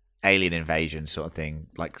alien invasion sort of thing,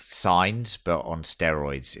 like Signs, but on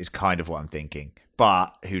steroids, is kind of what I'm thinking.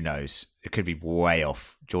 But who knows? It could be way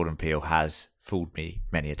off. Jordan Peele has fooled me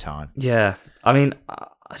many a time. Yeah, I mean,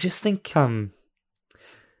 I just think,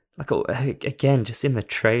 like again, just in the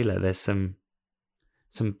trailer, there's some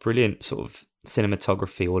brilliant sort of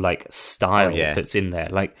cinematography or like style that's in there.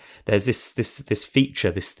 Like there's this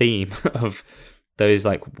feature, this theme of those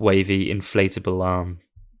like wavy inflatable arm.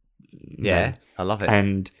 Yeah, I love it.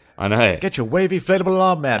 And I know, get your wavy inflatable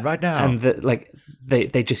arm man right now. And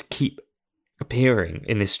they just keep appearing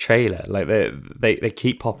in this trailer, like they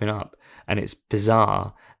keep popping up, and it's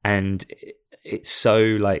bizarre, and it's so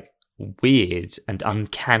like weird and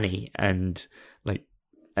uncanny and like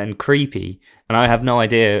and creepy, and I have no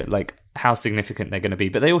idea like how significant they're going to be.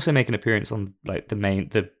 But they also make an appearance on like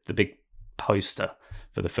the big poster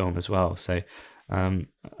for the film as well. So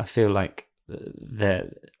I feel like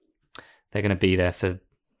they're going to be there for,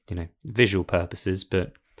 you know, visual purposes,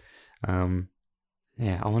 but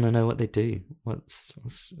yeah, I want to know what they do. What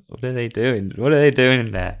are they doing? What are they doing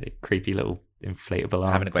in there? Creepy little inflatable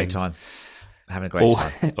arm. Having a great time. Having a great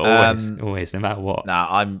time. Always, no matter what.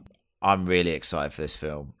 No, I'm really excited for this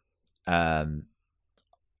film.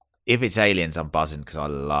 If it's aliens, I'm buzzing because I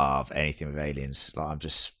love anything with aliens. Like I'm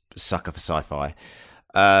just a sucker for sci-fi,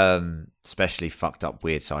 especially fucked up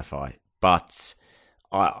weird sci-fi. But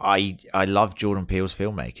I love Jordan Peele's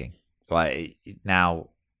filmmaking. Like now,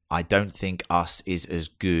 I don't think Us is as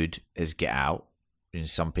good as Get Out. And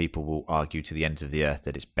some people will argue to the ends of the earth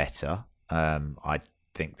that it's better. I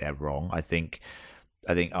think they're wrong. I think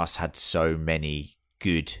Us had so many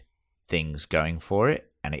good things going for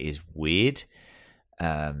it, and it is weird.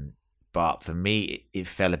 But for me, it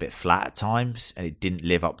fell a bit flat at times, and it didn't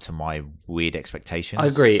live up to my weird expectations. I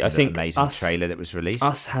agree. I think amazing trailer that was released.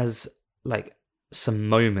 Us has like some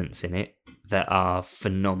moments in it that are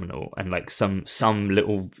phenomenal, and like some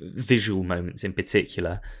little visual moments in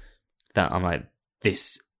particular that I'm like,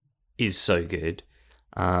 this is so good.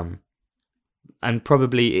 And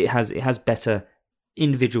probably it has better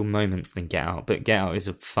individual moments than Get Out, but Get Out is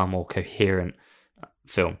a far more coherent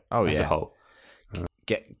film as a whole.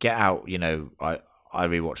 Get Out, you know, I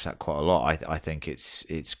rewatched that quite a lot. I think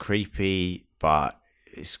it's creepy, but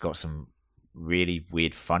it's got some really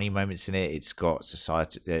weird, funny moments in it. It's got some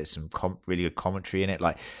really good commentary in it.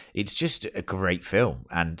 Like, it's just a great film,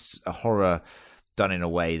 and a horror done in a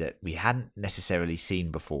way that we hadn't necessarily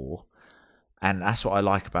seen before. And that's what I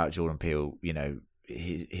like about Jordan Peele. You know,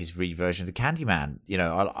 his reversion of the Candyman. You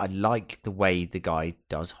know, I like the way the guy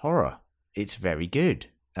does horror. It's very good.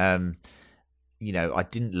 You know, I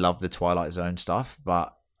didn't love the Twilight Zone stuff,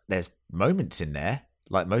 but there's moments in there,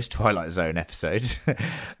 like most Twilight Zone episodes.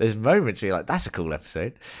 There's moments where you're like, that's a cool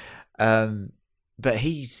episode. but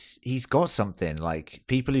he's got something. Like,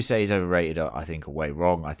 people who say he's overrated, I think, are way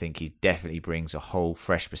wrong. I think he definitely brings a whole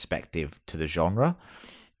fresh perspective to the genre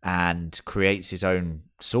and creates his own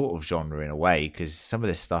sort of genre in a way, because some of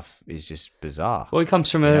this stuff is just bizarre. Well, he comes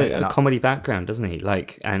from a comedy background, doesn't he?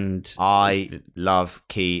 I love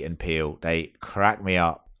Key and Peele. They crack me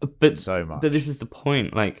up so much. But this is the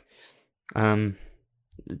point. Like, I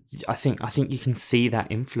think you can see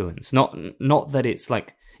that influence. Not that it's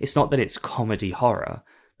like, it's not that it's comedy horror,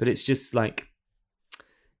 but it's just like,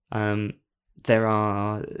 there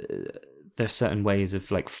are certain ways of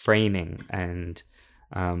like framing and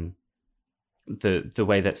the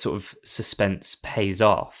way that sort of suspense pays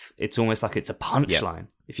off. It's almost like it's a punchline,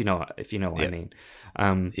 if you know what I mean.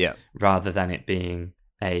 Rather than it being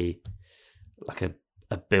a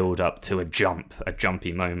build up to a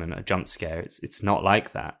jumpy moment, a jump scare. It's not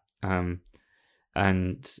like that.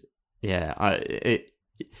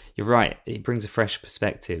 You're right. It brings a fresh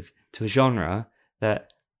perspective to a genre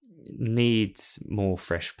that needs more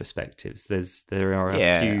fresh perspectives. There are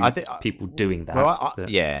a few people doing that. Well,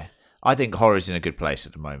 I think horror's in a good place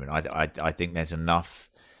at the moment. I think there's enough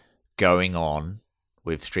going on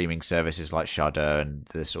with streaming services like Shudder and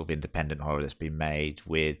the sort of independent horror that's been made,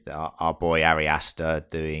 with our boy Ari Aster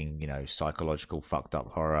doing, psychological fucked up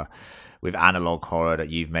horror, with analog horror that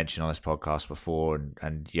you've mentioned on this podcast before,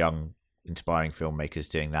 and young inspiring filmmakers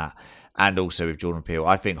doing that, and also with Jordan Peele.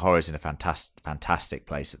 I think horror's in a fantastic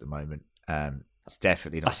place at the moment. It's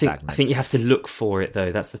definitely not stagnant. I think you have to look for it,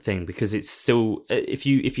 though. That's the thing, because it's still, if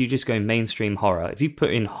you just go mainstream horror, if you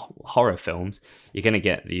put in horror films, you're going to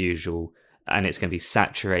get the usual, and it's going to be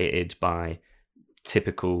saturated by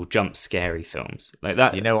typical jump scary films like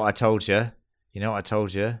that. You know what I told you?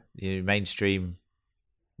 Mainstream,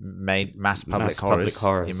 mass public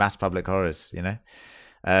horrors. Mass public horrors.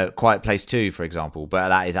 Quiet Place 2, for example, but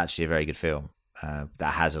that is actually a very good film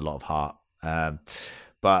that has a lot of heart.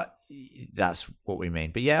 But that's what we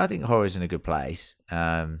mean. But yeah, I think horror is in a good place.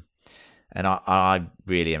 And I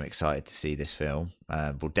really am excited to see this film.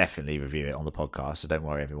 We'll definitely review it on the podcast, so don't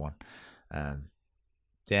worry, everyone.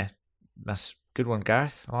 Yeah, that's a good one,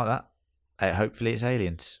 Gareth. I like that. Hopefully it's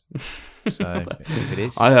aliens. So if it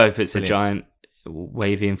is, I hope it's brilliant. A giant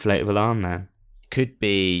wavy inflatable arm man. Could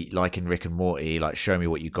be like in Rick and Morty, like show me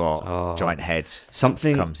what you got. Giant head,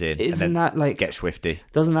 something comes in. Isn't and then that like get swifty?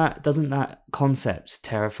 Doesn't that concept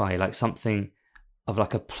terrify you? Like something of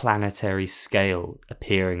like a planetary scale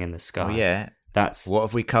appearing in the sky. Oh yeah, that's what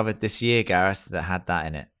have we covered this year, Gareth? That had that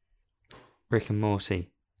in it. Rick and Morty.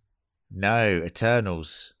 No,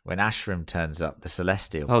 Eternals. When Ashram turns up, the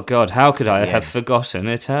Celestial. Oh God, how could I have forgotten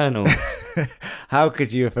Eternals? How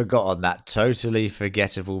could you have forgotten that totally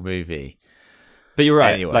forgettable movie? But you're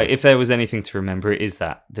right. Anyway. Like, if there was anything to remember, it is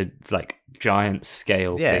that the like giant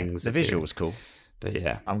scale things. The visual's cool. But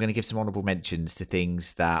yeah, I'm going to give some honourable mentions to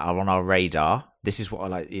things that are on our radar. This is what I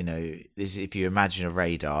like. This, if you imagine a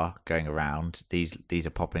radar going around, these are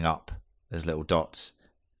popping up as little dots.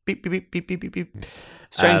 Beep beep beep beep beep beep.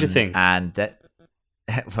 Stranger Things, and that.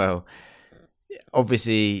 Well,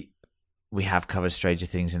 obviously, we have covered Stranger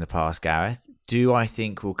Things in the past, Gareth. Do I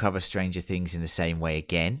think we'll cover Stranger Things in the same way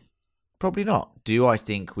again? Probably not. Do I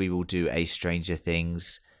think we will do a Stranger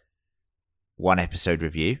Things 1 episode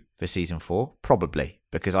review for season 4? Probably,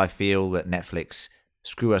 because I feel that Netflix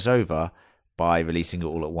screw us over by releasing it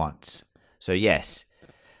all at once. So yes,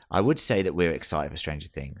 I would say that we're excited for Stranger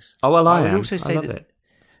Things. Oh well, I would also say that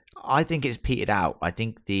I think it's petered out. I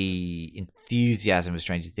think the enthusiasm of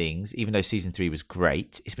Stranger Things, even though season 3 was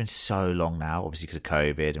great, it's been so long now, obviously because of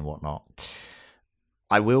COVID and whatnot.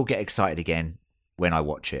 I will get excited again when I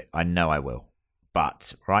watch it. I know I will.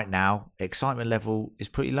 But right now, excitement level is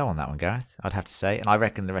pretty low on that one, Gareth, I'd have to say. And I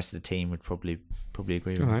reckon the rest of the team would probably agree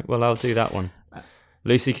with me. All right, well, I'll do that one.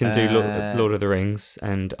 Lucy can do Lord of the Rings,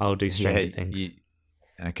 and I'll do Stranger Things.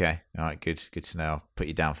 Okay, all right, good to know. I'll put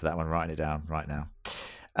you down for that one, writing it down right now.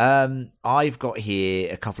 I've got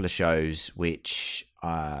here a couple of shows which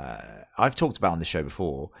I've talked about on the show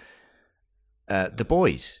before. The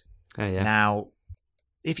Boys. Oh, yeah. Now,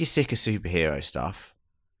 if you're sick of superhero stuff,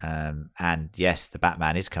 and yes, the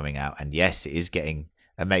Batman is coming out, and yes, it is getting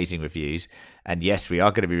amazing reviews, and yes, we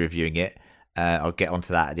are going to be reviewing it. I'll get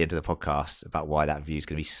onto that at the end of the podcast about why that review is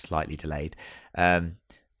going to be slightly delayed.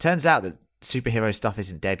 Turns out that superhero stuff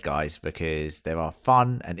isn't dead, guys, because there are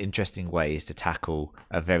fun and interesting ways to tackle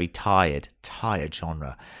a very tired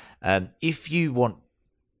genre. If you want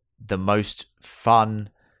the most fun,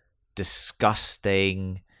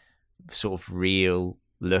 disgusting, sort of real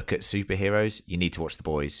look at superheroes, you need to watch The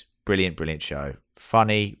Boys. Brilliant show.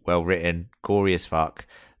 Funny, well written, gory as fuck,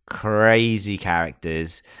 crazy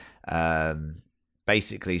characters.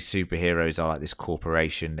 basically superheroes are like this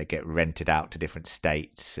corporation that get rented out to different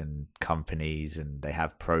states and companies, and they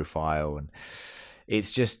have profile, and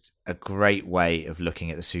it's just a great way of looking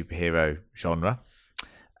at the superhero genre.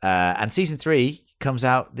 And season 3 comes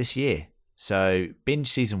out this year. So binge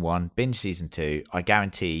season 1, binge season 2. I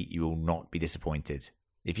guarantee you will not be disappointed.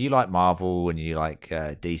 If you like Marvel and you like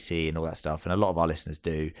DC and all that stuff, and a lot of our listeners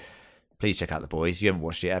do, please check out The Boys. You haven't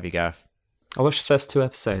watched it, have you, Gareth? I watched the first 2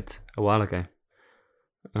 episodes a while ago.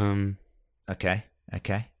 Okay.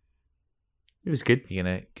 It was good.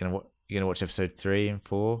 You're gonna watch episode 3 and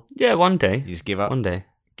 4? Yeah, one day. You just give up? One day.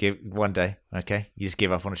 One day. Okay. You just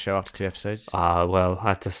give up on a show after 2 episodes? Well, I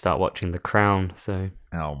had to start watching The Crown, so...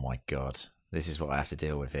 Oh my God. This is what I have to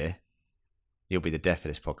deal with here. You'll be the death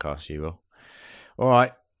of this podcast, you will. All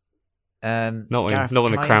right. Not when Gareth,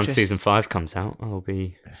 The Crown season 5 comes out. I'll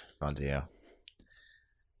be... Bloody hell.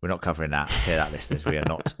 We're not covering that. I'll tell you that, listeners. We are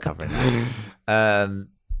not covering that.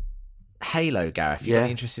 Halo, Gareth. You got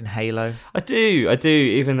any interest in Halo? I do.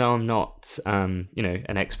 Even though I'm not, an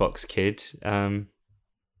Xbox kid.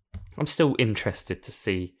 I'm still interested to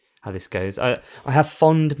see how this goes. I have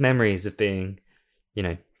fond memories of being,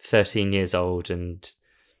 13 years old and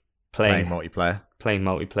playing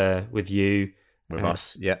multiplayer with you, with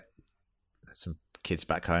us. Yeah, some kids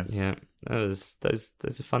back home. Yeah, those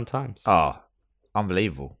are fun times. Oh,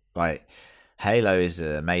 unbelievable! Like Halo is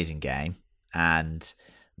an amazing game, and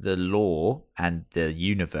the lore and the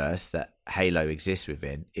universe that Halo exists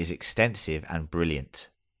within is extensive and brilliant.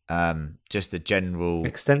 Just the general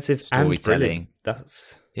extensive storytelling.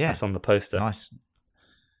 That's on the poster. Nice.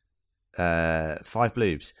 5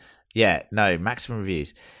 bloobs. Yeah, no, maximum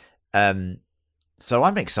reviews. So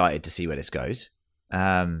I'm excited to see where this goes.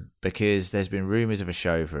 Because there's been rumours of a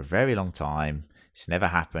show for a very long time. It's never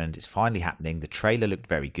happened. It's finally happening. The trailer looked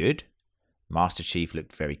very good. Master Chief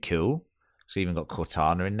looked very cool. So even got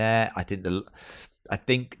Cortana in there. I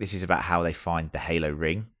think this is about how they find the Halo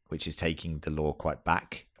ring, which is taking the lore quite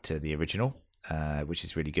back to the original, which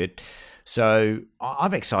is really good. So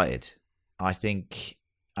I'm excited. I think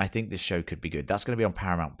this show could be good. That's going to be on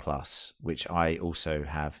Paramount Plus, which I also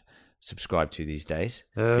have subscribed to these days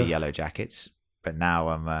for Yellow Jackets. But now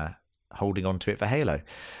I'm holding on to it for Halo.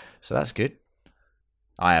 So that's good.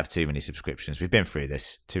 I have too many subscriptions. We've been through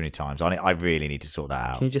this too many times. I really need to sort that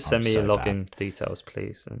out. Can you just send me your login details,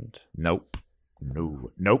 please? And Nope.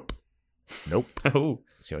 Oh,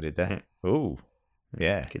 see what I did there? Oh,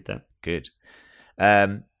 yeah. Good then. Good.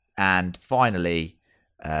 And finally,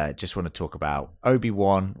 just want to talk about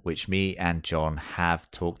Obi-Wan, which me and John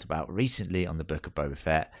have talked about recently on the Book of Boba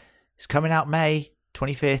Fett. It's coming out May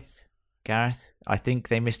 25th, Gareth. I think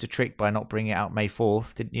they missed a trick by not bringing it out May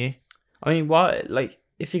 4th, didn't you? I mean, why? Like,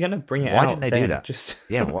 if you're going to bring it out, why didn't they do that? Just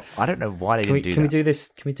I don't know why they didn't do that.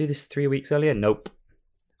 Can we do this 3 weeks earlier? Nope.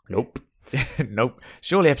 Nope.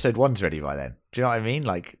 Surely episode 1's ready by then. Do you know what I mean?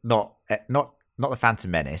 Like, not the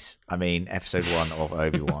Phantom Menace. I mean, episode 1 of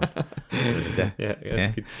Obi-Wan.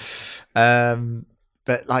 Yeah. Good.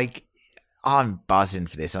 But like, I'm buzzing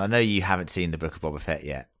for this. And I know you haven't seen the Book of Boba Fett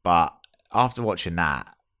yet, but after watching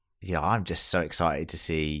that, I'm just so excited to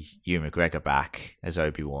see Ewan McGregor back as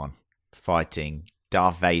Obi-Wan fighting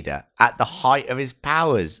Darth Vader at the height of his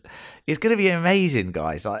powers. It's going to be amazing,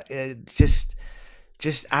 guys. Like, just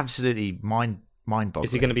absolutely mind-boggling.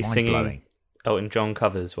 Is he going to be singing Elton John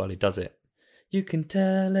covers while he does it? You can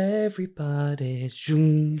tell everybody.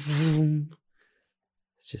 Zoom, zoom.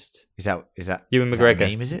 It's just. Is that Ewan McGregor? That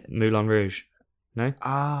name, is it? Moulin Rouge. No.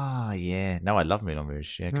 Ah, yeah. No, I love Moulin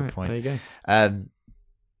Rouge. Yeah, good point. There you go.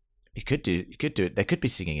 You could do it. There could be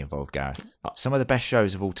singing involved, Gareth. Some of the best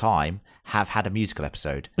shows of all time have had a musical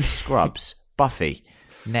episode. Scrubs, Buffy.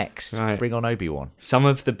 Next, bring on Obi-Wan. Some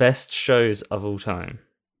of the best shows of all time.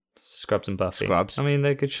 Scrubs and Buffy. Scrubs. I mean,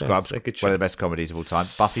 they're good shows. Scrubs, one of the best comedies of all time.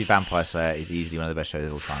 Buffy Vampire Slayer is easily one of the best shows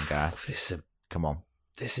of all time, Gareth. Come on.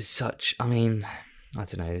 This is such. I mean, I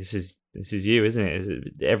don't know. This is you, isn't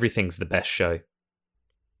it? Everything's the best show.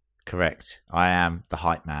 Correct. I am the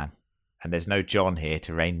hype man, and there's no John here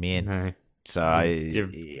to rein me in. No. So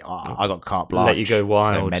I got carte blanche. Let you go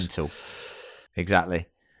wild. Go mental. Exactly.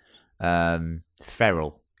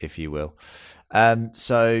 Feral, if you will.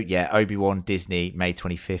 So yeah, Obi-Wan, Disney, May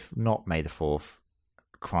 25th, not May the 4th.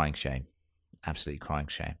 Crying shame. Absolutely crying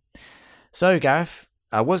shame. So Gareth,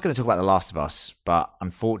 I was going to talk about The Last of Us, but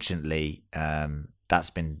unfortunately, that's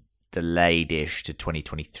been delayed-ish to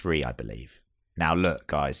 2023, I believe. Now look,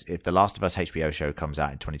 guys, if The Last of Us HBO show comes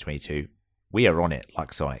out in 2022, we are on it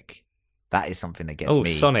like Sonic. That is something that gets me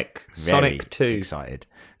Sonic 2 excited.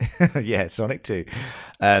 Yeah, Sonic 2.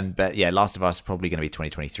 But yeah, Last of Us probably going to be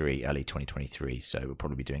 2023, early 2023. So we'll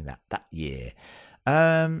probably be doing that year.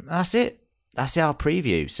 That's it. That's our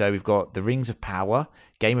preview. So we've got The Rings of Power,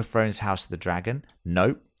 Game of Thrones, House of the Dragon,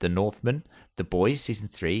 Nope, The Northman, The Boys Season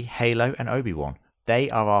 3, Halo, and Obi-Wan. They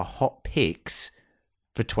are our hot picks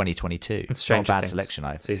for 2022. And Stranger not a bad Things, selection,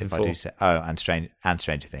 Season if 4. I do say. Oh, and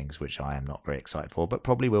Stranger Things, which I am not very excited for, but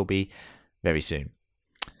probably will be very soon.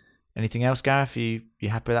 Anything else, Gareth? You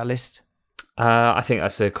happy with that list? I think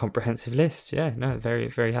that's a comprehensive list. Yeah, no, very,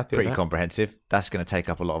 very happy Pretty with that. comprehensive. That's going to take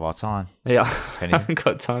up a lot of our time. Yeah, I haven't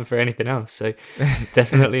got time for anything else, so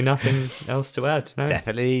definitely nothing else to add. No.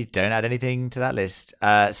 Definitely don't add anything to that list.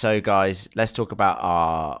 So, guys, let's talk about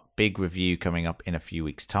our big review coming up in a few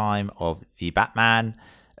weeks' time of The Batman.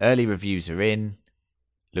 Early reviews are in.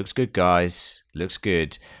 Looks good, guys. Looks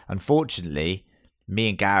good. Unfortunately, me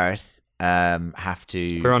and Gareth have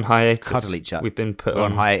to... We're on hiatus. Cuddle each other. We've been put We're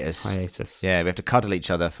on hiatus. Yeah, we have to cuddle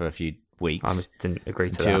each other for a few weeks. I didn't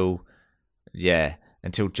agree to that. Yeah,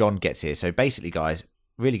 until John gets here. So basically, guys,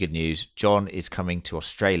 really good news. John is coming to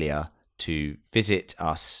Australia to visit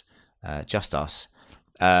us, just us.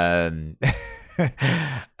 And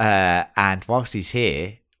whilst he's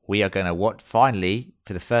here, we are going to finally,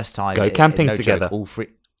 for the first time... Go camping together. Joke,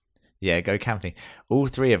 go camping. All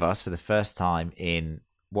three of us, for the first time in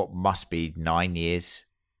what must be 9 years,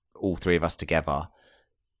 all three of us together,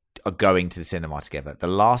 are going to the cinema together. The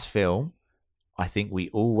last film I think we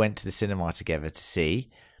all went to the cinema together to see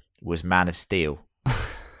was Man of Steel.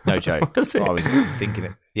 No joke. Was it? I was thinking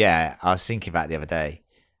about it the other day.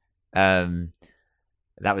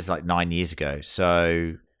 That was like 9 years ago.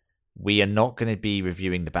 So we are not going to be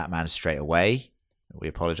reviewing the Batman straight away. We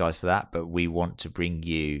apologize for that, but we want to bring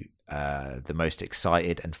you the most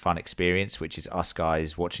excited and fun experience, which is us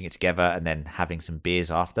guys watching it together and then having some beers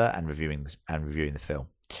after and reviewing the film.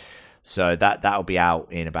 So that'll be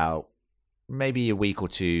out in about maybe a week or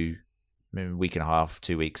two, maybe a week and a half,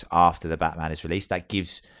 2 weeks after the Batman is released. That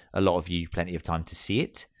gives a lot of you plenty of time to see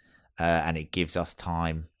it, and it gives us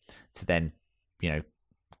time to then, do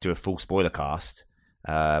a full spoiler cast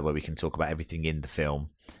where we can talk about everything in the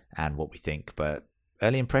film and what we think. But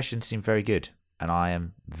early impressions seem very good, and I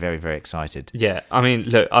am very, very excited. Yeah, I mean,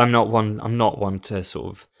 look, I'm not one to sort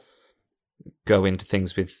of go into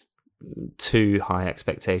things with too high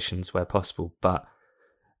expectations where possible, but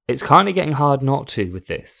it's kind of getting hard not to with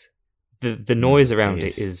this. The noise around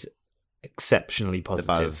it is exceptionally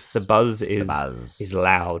positive. The buzz is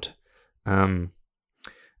loud, and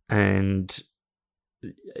I'm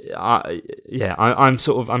trying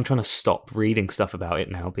to stop reading stuff about it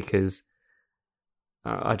now because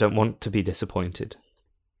I don't want to be disappointed.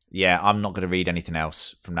 Yeah, I'm not going to read anything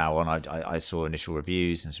else from now on. I saw initial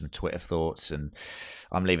reviews and some Twitter thoughts, and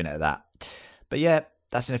I'm leaving it at that. But yeah,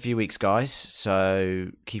 that's in a few weeks, guys. So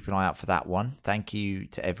keep an eye out for that one. Thank you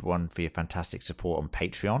to everyone for your fantastic support on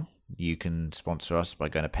Patreon. You can sponsor us by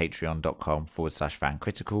going to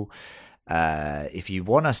patreon.com/fancritical. If you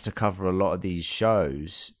want us to cover a lot of these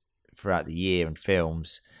shows throughout the year and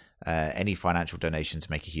films, any financial donations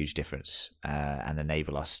make a huge difference and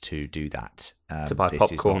enable us to do that. To buy this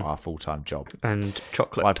popcorn. is not our full-time job. And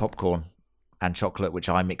chocolate. Buy popcorn and chocolate, which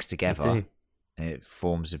I mix together. It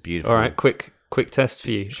forms a beautiful... All right, quick test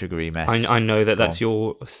for you. Sugary mess. I know that's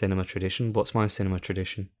your cinema tradition. What's my cinema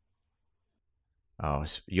tradition? Oh,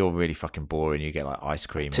 you're really fucking boring. You get like ice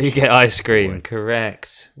cream. Do you get ice cream? Boring.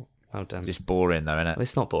 Correct. Well done. Just boring though, isn't it? Well,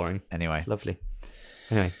 it's not boring. Anyway. It's lovely.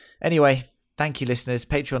 Anyway, thank you, listeners.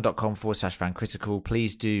 Patreon.com/fancritical.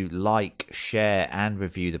 Please do like, share, and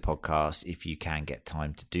review the podcast if you can get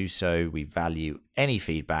time to do so. We value any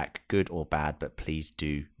feedback, good or bad, but please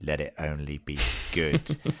do let it only be good.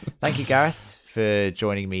 Thank you, Gareth, for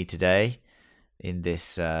joining me today in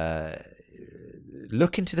this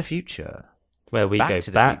look into the future. Where we go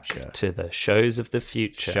back to the shows of the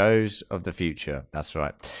future. Shows of the future. That's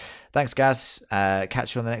right. Thanks, Gaz.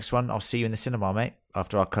 Catch you on the next one. I'll see you in the cinema, mate,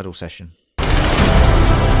 after our cuddle session.